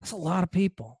 That's a lot of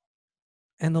people.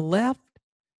 And the left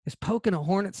is poking a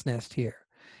hornet's nest here.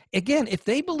 Again, if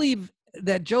they believe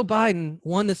that Joe Biden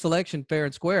won this election fair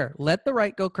and square, let the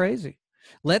right go crazy.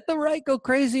 Let the right go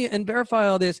crazy and verify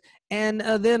all this. And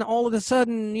then all of a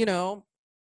sudden,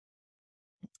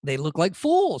 They look like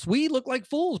fools. We look like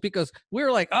fools because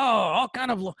we're like, oh, all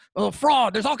kind of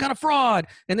fraud. There's all kind of fraud.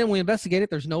 And then we investigate it.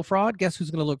 There's no fraud. Guess who's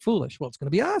going to look foolish? Well, it's going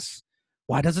to be us.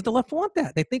 Why doesn't the left want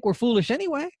that? They think we're foolish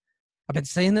anyway. I've been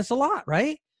saying this a lot,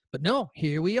 right? But no,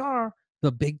 here we are.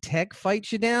 The big tech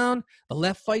fights you down. The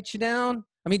left fights you down.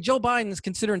 I mean, Joe Biden is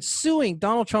considering suing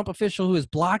Donald Trump official who is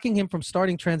blocking him from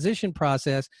starting transition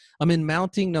process amid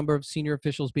mounting number of senior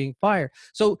officials being fired.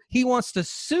 So he wants to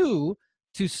sue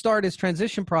to start his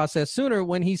transition process sooner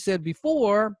when he said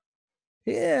before,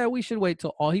 yeah, we should wait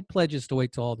till he pledges to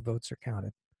wait till all the votes are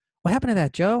counted. What happened to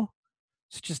that, Joe?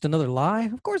 It's just another lie?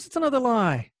 Of course it's another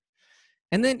lie.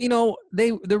 And then,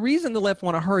 the reason the left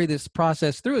want to hurry this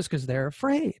process through is because they're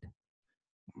afraid.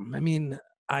 I mean,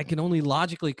 I can only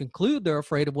logically conclude they're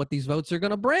afraid of what these votes are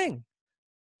going to bring.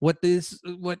 What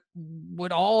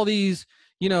all these,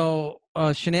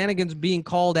 shenanigans being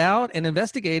called out and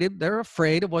investigated, they're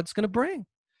afraid of what's going to bring.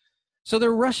 So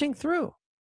they're rushing through.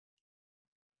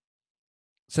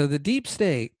 So the deep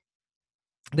state,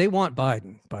 they want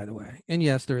Biden, by the way. And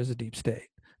yes, there is a deep state.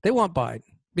 They want Biden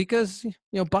because,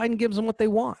 Biden gives them what they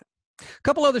want. A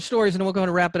couple other stories, and then we're going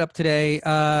to wrap it up today.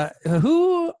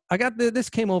 This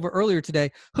came over earlier today.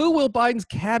 Who will Biden's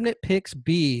cabinet picks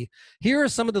be? Here are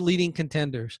some of the leading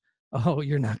contenders. Oh,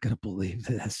 you're not going to believe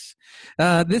this.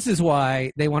 This is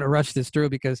why they want to rush this through,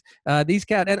 because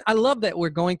and I love that we're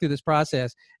going through this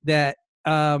process that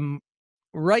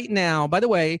right now, by the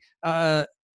way,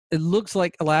 it looks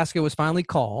like Alaska was finally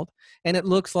called, and it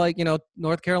looks like,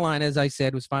 North Carolina, as I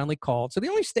said, was finally called. So the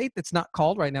only state that's not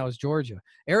called right now is Georgia.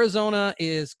 Arizona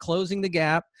is closing the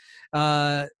gap.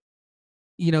 There's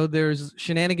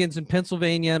shenanigans in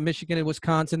Pennsylvania, Michigan, and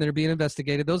Wisconsin that are being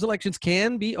investigated. Those elections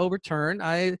can be overturned.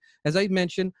 As I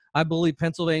mentioned, I believe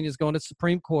Pennsylvania is going to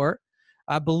Supreme Court.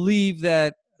 I believe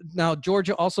that now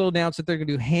Georgia also announced that they're going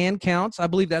to do hand counts. I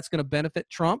believe that's going to benefit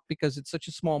Trump because it's such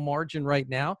a small margin right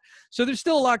now. So there's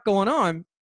still a lot going on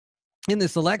in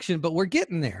this election, but we're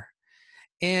getting there.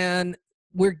 And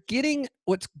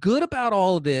what's good about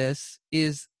all of this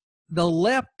is the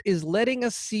left is letting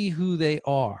us see who they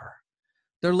are.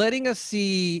 They're letting us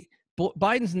see.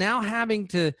 Biden's now having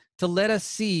to let us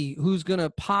see who's going to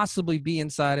possibly be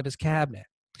inside of his cabinet.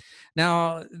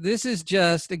 Now, this is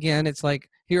just, again, it's like,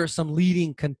 here are some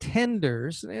leading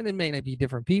contenders, and it may not be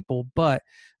different people, but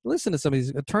listen to some of these.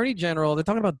 Attorney General, they're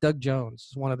talking about Doug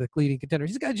Jones, one of the leading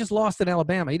contenders. This guy just lost in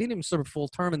Alabama. He didn't even serve a full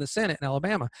term in the Senate in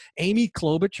Alabama. Amy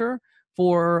Klobuchar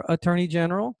for Attorney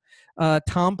General.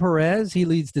 Tom Perez, he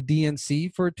leads the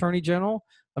DNC for Attorney General.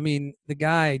 I mean, the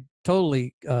guy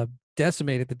totally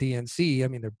decimated the DNC. I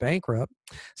mean, they're bankrupt.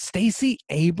 Stacey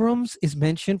Abrams is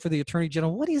mentioned for the Attorney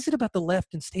General. What is it about the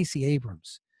left and Stacey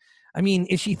Abrams? I mean,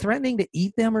 is she threatening to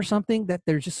eat them or something that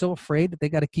they're just so afraid that they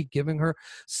got to keep giving her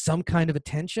some kind of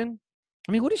attention?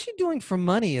 I mean, what is she doing for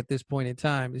money at this point in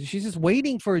time? She's just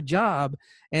waiting for a job.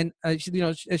 And, as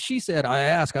she said,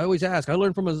 I always ask. I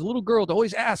learned from as a little girl to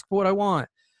always ask for what I want.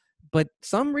 But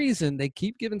some reason they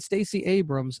keep giving Stacey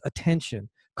Abrams attention.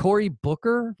 Cory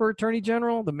Booker for Attorney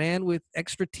General, the man with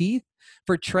extra teeth.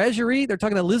 For Treasury, they're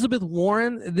talking Elizabeth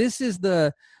Warren. This is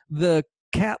the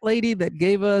cat lady that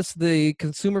gave us the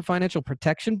Consumer Financial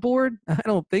Protection Board. I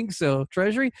don't think so.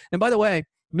 Treasury. And by the way,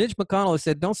 Mitch McConnell has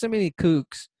said, don't send me any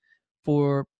kooks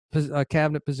for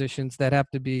cabinet positions that have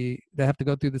to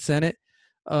go through the Senate.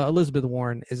 Elizabeth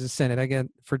Warren is a Senate. Again,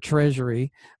 for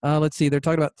Treasury. Let's see. They're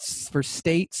talking about for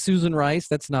state, Susan Rice.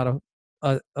 That's not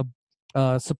a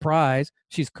surprise.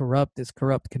 She's corrupt as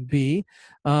corrupt can be.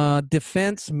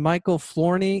 Defense, Michael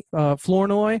Flournoy, a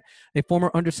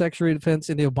former Undersecretary of Defense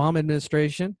in the Obama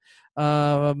administration.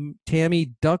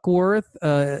 Tammy Duckworth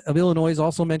of Illinois is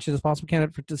also mentioned as possible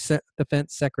candidate for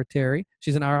Defense Secretary.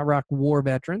 She's an Iraq War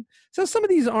veteran. So some of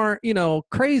these aren't,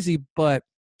 crazy, but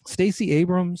Stacey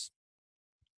Abrams,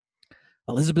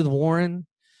 Elizabeth Warren,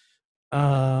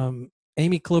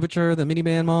 Amy Klobuchar, the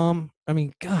minivan mom. I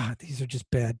mean, God, these are just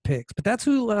bad picks. But that's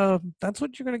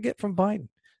what you're going to get from Biden.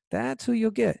 That's who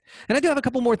you'll get. And I do have a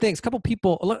couple more things. A couple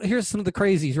people. Here's some of the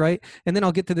crazies, right? And then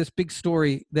I'll get to this big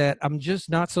story that I'm just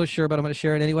not so sure, but I'm going to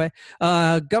share it anyway.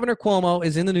 Governor Cuomo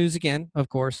is in the news again, of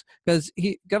course, because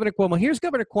Governor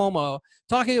Cuomo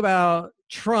talking about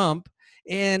Trump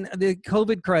and the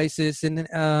COVID crisis. And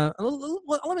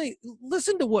let me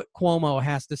listen to what Cuomo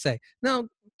has to say. Now,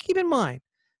 keep in mind,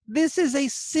 this is a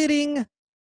sitting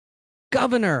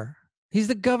governor. He's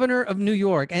the governor of New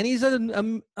York, and he's a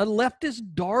leftist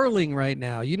darling right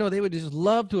now. They would just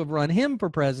love to have run him for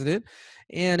president.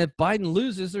 And if Biden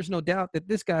loses, there's no doubt that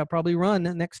this guy will probably run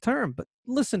next term. But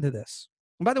listen to this.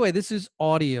 And by the way, this is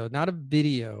audio, not a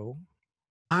video.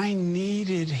 I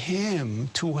needed him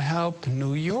to help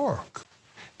New York.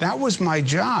 That was my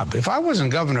job. If I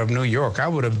wasn't governor of New York, I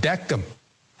would have decked him,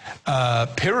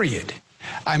 period.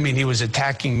 I mean, he was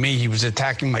attacking me. He was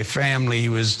attacking my family. He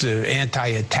was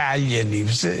anti-Italian. He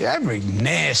was every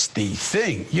nasty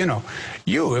thing. You know,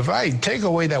 if I take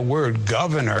away that word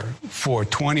governor for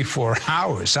 24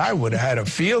 hours, I would have had a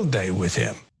field day with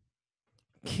him.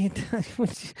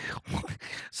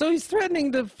 So he's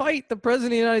threatening to fight the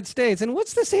president of the United States. And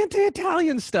what's this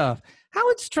anti-Italian stuff? How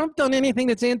has Trump done anything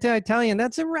that's anti-Italian?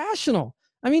 That's irrational.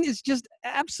 I mean, it's just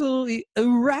absolutely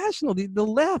irrational. The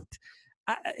left,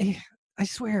 I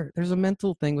swear, there's a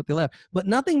mental thing with the left, but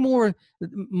nothing more,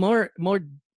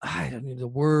 I don't know the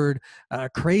word,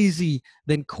 crazy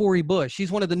than Cori Bush.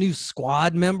 He's one of the new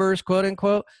squad members, quote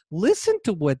unquote. Listen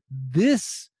to what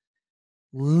this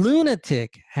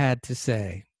lunatic had to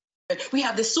say. We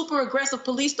have this super aggressive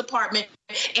police department,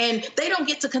 and they don't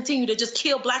get to continue to just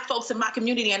kill black folks in my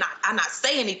community and I not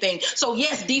say anything. So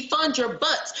yes, defund your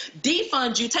butts.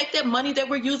 Defund you. Take that money that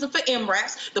we're using for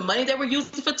MRAPs, the money that we're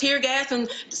using for tear gas and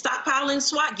stockpiling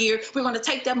SWAT gear. We're going to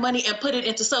take that money and put it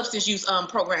into substance use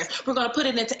programs. We're going to put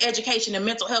it into education and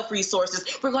mental health resources.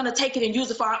 We're going to take it and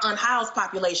use it for our unhoused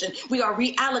population. We are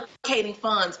reallocating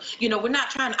funds. You know, I'm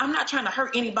not trying to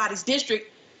hurt anybody's district,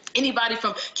 anybody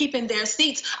from keeping their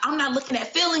seats. I'm not looking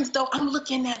at feelings, though. I'm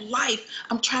looking at life.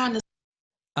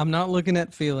 I'm not looking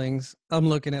at feelings. I'm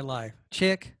looking at life.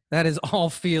 Chick, that is all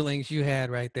feelings you had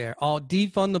right there. All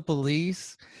defund the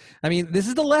police. I mean, this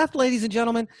is the left, ladies and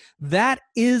gentlemen. That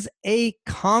is a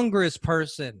Congress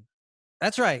person.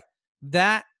 That's right.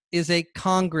 That is a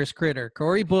Congress critter.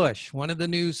 Cori Bush, one of the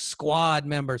new squad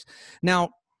members.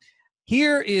 Now,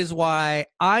 here is why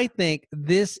I think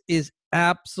this is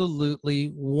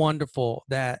absolutely wonderful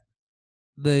that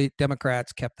the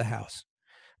Democrats kept the House.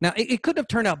 Now, it could have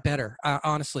turned out better,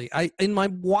 honestly. In my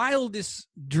wildest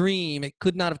dream, it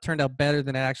could not have turned out better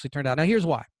than it actually turned out. Now, here's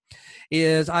why.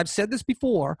 I've said this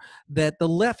before, that the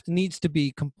left needs to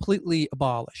be completely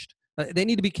abolished. They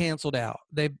need to be canceled out.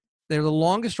 They're the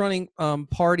longest running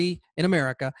party in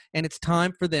America, and it's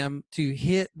time for them to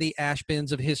hit the ash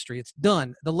bins of history. It's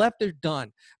done. The left are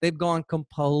done. They've gone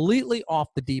completely off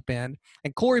the deep end,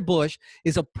 and Cori Bush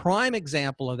is a prime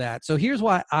example of that. So here's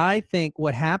why I think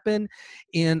what happened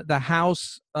in the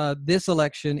House this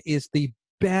election is the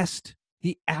best,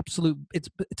 the absolute, it's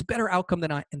a better outcome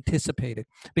than I anticipated,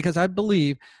 because I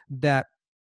believe that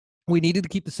we needed to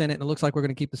keep the Senate, and it looks like we're going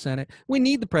to keep the Senate. We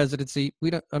need the presidency.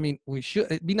 We should.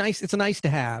 It'd be nice. It's a nice to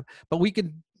have, but we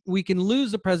can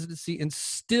lose the presidency and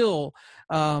still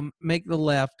make the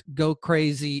left go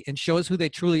crazy and show us who they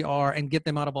truly are and get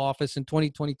them out of office in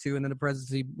 2022, and then the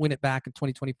presidency win it back in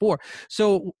 2024.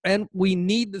 So, and we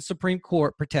need the Supreme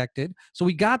Court protected. So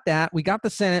we got that. We got the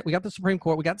Senate. We got the Supreme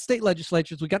Court. We got state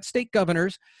legislatures. We got state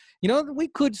governors. You know, we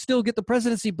could still get the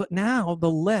presidency, but now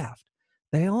the left,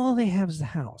 all they have is the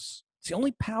House. It's the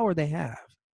only power they have,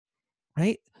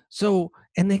 right? So,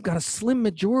 and they've got a slim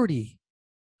majority.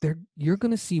 You're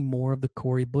going to see more of the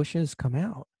Cori Bushes come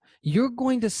out. You're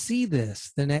going to see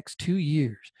this the next 2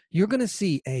 years. You're going to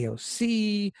see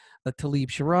AOC, the Tlaib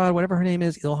Sherrod, whatever her name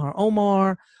is, Ilhan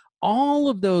Omar. All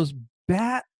of those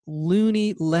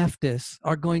loony leftists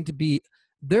are going to be,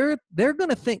 they're going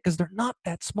to think, because they're not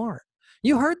that smart.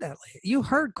 You heard that lady. You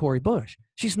heard Cori Bush.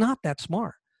 She's not that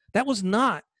smart. That was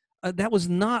not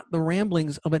the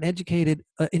ramblings of an educated,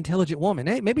 intelligent woman.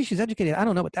 Hey, maybe she's educated. I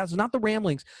don't know, but that was not the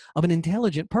ramblings of an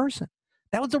intelligent person.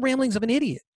 That was the ramblings of an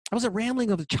idiot. That was a rambling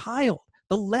of a child.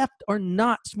 The left are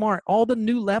not smart. All the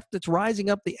new left that's rising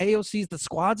up, the AOCs, the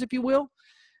squads, if you will,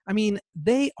 I mean,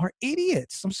 they are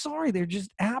idiots. I'm sorry. They're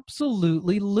just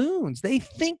absolutely loons. They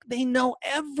think they know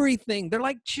everything. They're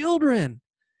like children.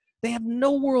 They have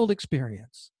no world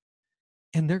experience.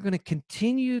 And they're going to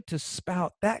continue to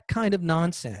spout that kind of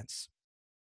nonsense.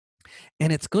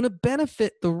 And it's going to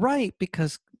benefit the right,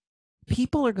 because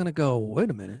people are going to go, wait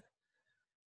a minute,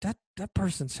 that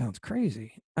person sounds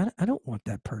crazy. I don't want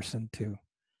that person to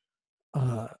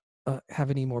have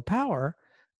any more power.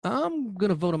 I'm going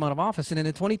to vote him out of office. And then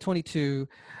in 2022,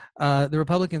 the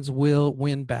Republicans will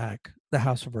win back the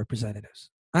House of Representatives.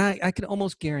 I can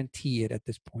almost guarantee it at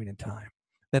this point in time,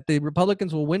 that the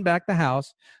Republicans will win back the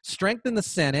House, strengthen the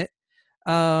Senate.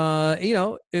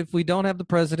 If we don't have the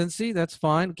presidency, that's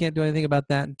fine. We can't do anything about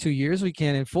that in 2 years. We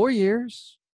can in 4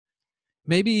 years.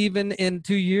 Maybe even in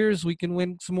 2 years, we can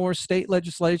win some more state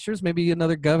legislatures, maybe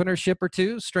another governorship or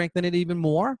two, strengthen it even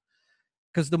more.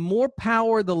 Because the more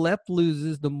power the left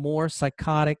loses, the more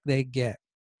psychotic they get.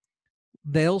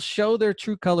 They'll show their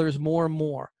true colors more and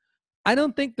more. I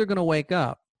don't think they're going to wake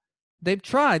up. They've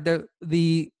tried.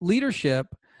 The leadership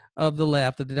of the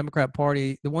left, of the Democrat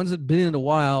Party, the ones that have been in a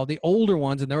while, the older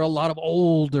ones, and there are a lot of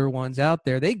older ones out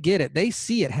there, they get it. They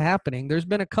see it happening. There's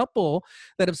been a couple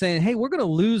that have saying, hey, we're going to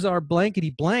lose our blankety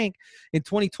blank in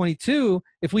 2022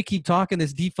 if we keep talking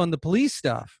this defund the police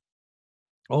stuff.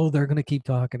 Oh, they're going to keep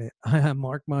talking it.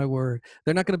 Mark my word.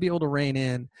 They're not going to be able to rein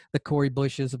in the Cori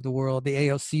Bushes of the world, the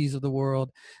AOCs of the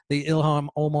world, the Ilhan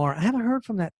Omar. I haven't heard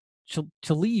from that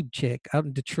Tlaib chick out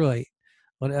in Detroit.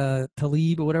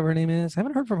 Tlaib or whatever her name is. I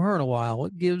haven't heard from her in a while.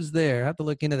 What gives there? I have to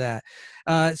look into that.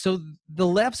 So the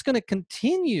left's going to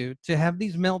continue to have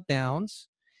these meltdowns,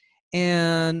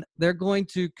 and they're going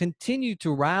to continue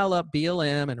to rile up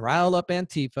BLM and rile up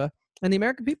Antifa. And the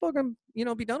American people are going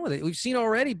to, be done with it. We've seen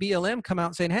already BLM come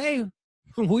out saying, hey,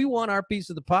 we want our piece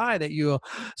of the pie that you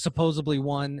supposedly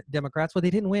won, Democrats. Well,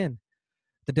 they didn't win.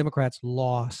 The Democrats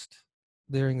lost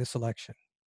during this election.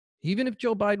 Even if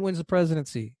Joe Biden wins the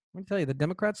presidency, let me tell you, the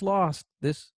Democrats lost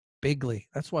this bigly.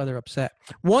 That's why they're upset.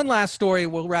 One last story.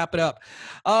 We'll wrap it up.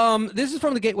 This is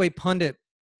from the Gateway Pundit.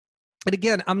 And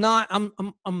again,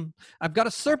 I've got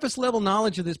a surface level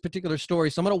knowledge of this particular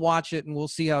story, so I'm going to watch it and we'll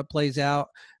see how it plays out.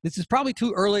 This is probably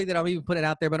too early that I'll even put it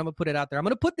out there, but I'm going to put it out there. I'm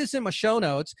going to put this in my show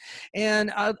notes.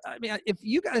 And if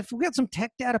we got some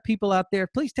tech data people out there,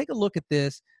 please take a look at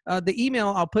this. The email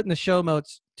I'll put in the show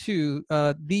notes to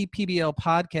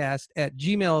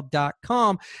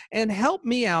thepblpodcast@gmail.com, and help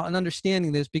me out in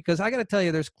understanding this, because I got to tell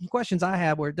you, there's questions I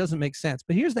have where it doesn't make sense.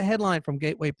 But here's the headline from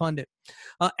Gateway Pundit.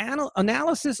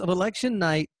 Analysis of election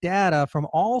night data from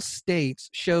all states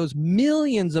shows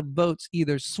millions of votes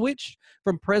either switched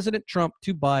from President Trump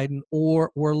to Biden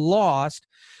or were lost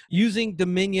using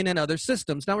Dominion and other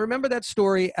systems. Now, remember that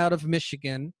story out of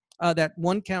Michigan, that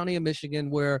one county of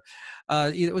Michigan where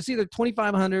it was either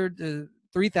 2,500 to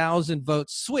 3,000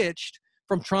 votes switched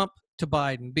from Trump to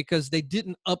Biden because they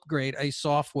didn't upgrade a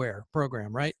software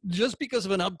program, right? Just because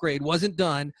of an upgrade wasn't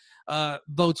done,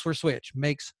 votes were switched.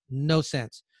 Makes no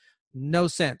sense. No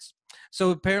sense.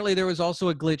 So apparently there was also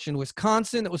a glitch in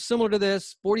Wisconsin that was similar to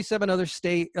this. 47 other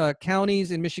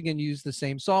counties in Michigan used the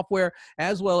same software,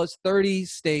 as well as 30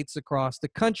 states across the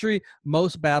country,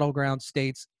 most battleground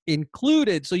states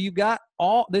included. So you got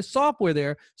all this software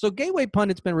there. So Gateway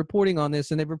Pundit's been reporting on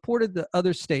this, and they've reported the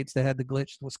other states that had the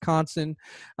glitch, Wisconsin,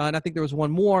 and I think there was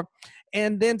one more.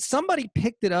 And then somebody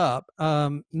picked it up.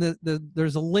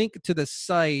 There's a link to the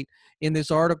site in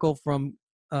this article from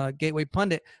Gateway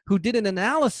Pundit, who did an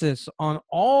analysis on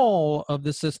all of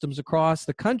the systems across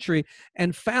the country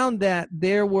and found that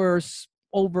there were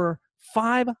over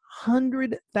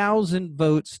 500,000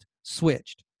 votes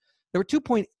switched. There were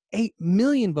 2.8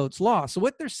 million votes lost. So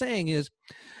what they're saying is,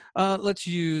 let's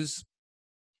use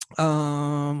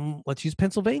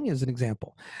Pennsylvania as an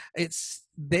example.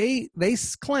 They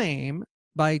claim,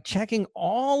 by checking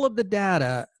all of the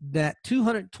data, that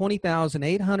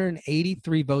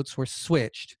 220,883 votes were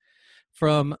switched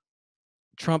from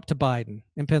Trump to Biden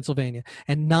in Pennsylvania,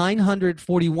 and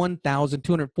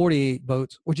 941,248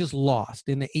 votes were just lost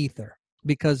in the ether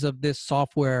because of this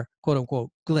software, quote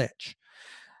unquote, glitch.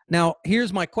 Now,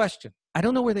 here's my question. I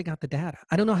don't know where they got the data.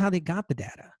 I don't know how they got the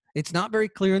data. It's not very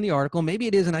clear in the article. Maybe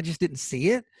it is, and I just didn't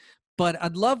see it. But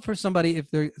I'd love for somebody, if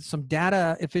there's some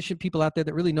data efficient people out there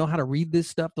that really know how to read this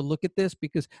stuff, to look at this,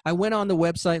 because I went on the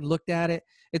website and looked at it.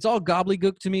 It's all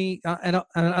gobbledygook to me. And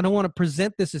I don't want to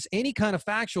present this as any kind of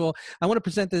factual. I want to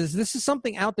present this is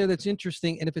something out there that's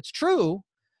interesting. And if it's true,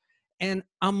 and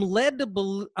I'm led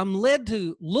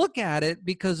to look at it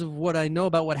because of what I know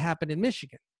about what happened in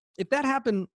Michigan. If that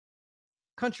happened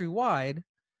countrywide,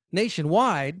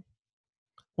 nationwide,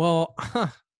 well,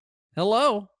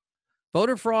 hello.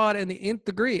 Voter fraud and the nth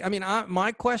degree. I mean,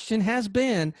 my question has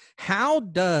been, how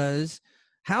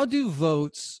do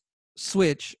votes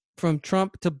switch from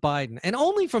Trump to Biden? And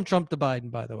only from Trump to Biden,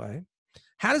 by the way.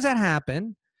 How does that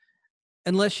happen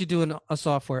unless you do a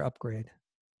software upgrade?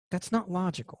 That's not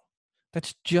logical.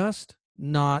 That's just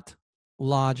not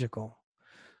logical.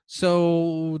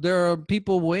 So there are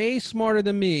people way smarter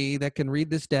than me that can read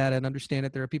this data and understand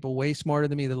it. There are people way smarter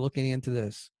than me that are looking into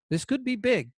this. This could be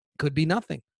big, could be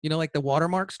nothing. Like the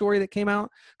watermark story that came out a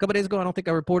couple of days ago. I don't think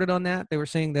I reported on that. They were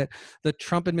saying that the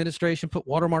Trump administration put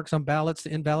watermarks on ballots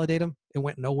to invalidate them. It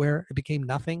went nowhere. It became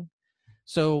nothing.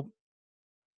 So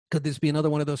could this be another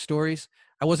one of those stories?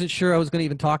 I wasn't sure I was going to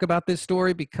even talk about this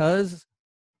story because,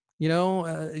 I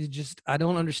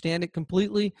don't understand it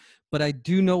completely, but I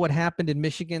do know what happened in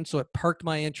Michigan. So it perked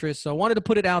my interest. So I wanted to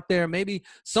put it out there. Maybe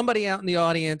somebody out in the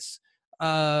audience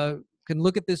can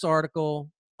look at this article,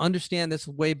 understand this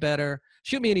way better.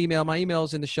 Shoot me an email. My email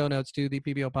is in the show notes too,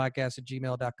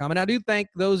 thepblpodcast@gmail.com. And I do thank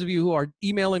those of you who are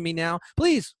emailing me now.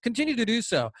 Please continue to do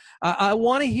so. I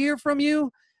want to hear from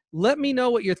you. Let me know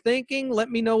what you're thinking. Let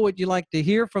me know what you like to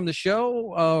hear from the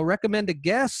show. Recommend a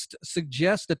guest,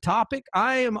 suggest a topic.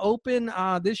 I am open.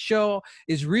 This show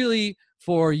is really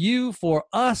for you, for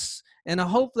us, and I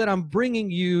hope that I'm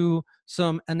bringing you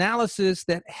some analysis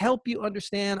that help you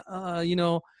understand,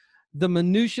 the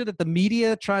minutia that the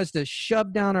media tries to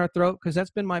shove down our throat, because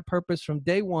that's been my purpose from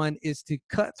day one, is to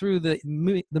cut through the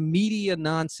media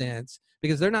nonsense,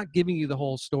 because they're not giving you the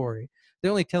whole story. They're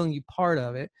only telling you part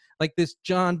of it. Like this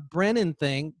John Brennan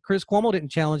thing, Chris Cuomo didn't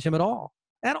challenge him at all.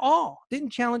 At all. Didn't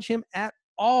challenge him at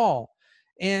all.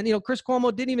 And, Chris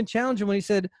Cuomo didn't even challenge him when he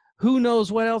said, who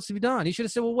knows what else have you done? He should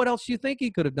have said, well, what else do you think he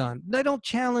could have done? They don't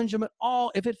challenge him at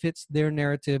all if it fits their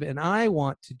narrative. And I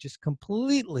want to just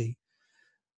completely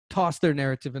toss their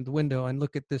narrative in the window and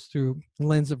look at this through the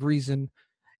lens of reason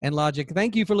and logic.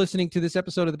 Thank you for listening to this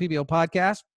episode of the PBO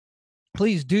Podcast.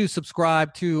 Please do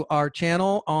subscribe to our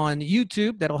channel on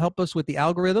YouTube. That'll help us with the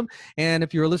algorithm. And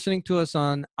if you're listening to us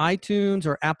on iTunes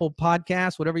or Apple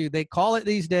Podcasts, whatever they call it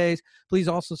these days, please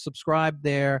also subscribe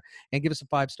there and give us a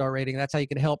 5-star rating. That's how you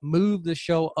can help move the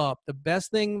show up. The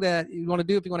best thing that you want to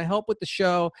do if you want to help with the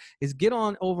show is get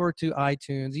on over to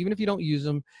iTunes, even if you don't use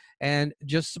them, and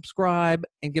just subscribe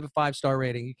and give a 5-star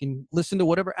rating. You can listen to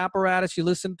whatever apparatus you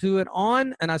listen to it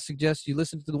on, and I suggest you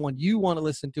listen to the one you want to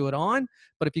listen to it on.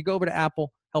 But if you go over to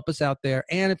Apple, help us out there.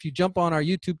 And if you jump on our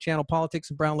YouTube channel, Politics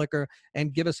and Brown Liquor,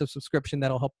 and give us a subscription,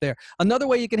 that'll help there. Another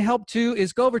way you can help too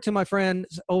is go over to my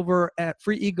friends over at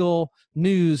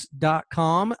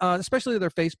freeeaglenews.com, especially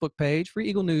their Facebook page, Free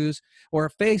Eagle News,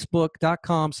 or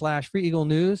facebook.com/Free Eagle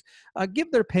News.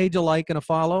 Give their page a like and a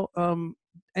follow.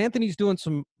 Anthony's doing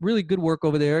some really good work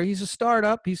over there. He's a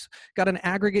startup. He's got an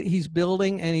aggregate he's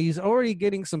building, and he's already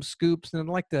getting some scoops, and I'd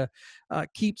like to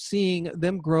keep seeing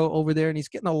them grow over there, and he's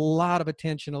getting a lot of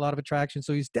attention, a lot of attraction.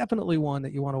 So he's definitely one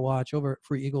that you want to watch over at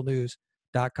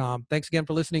freeeaglenews.com. Thanks again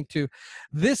for listening to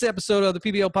this episode of the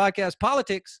PBO Podcast,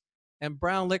 Politics and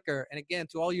Brown Liquor. And again,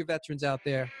 to all your veterans out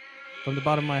there, from the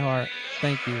bottom of my heart,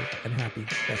 thank you and happy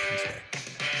Veterans Day.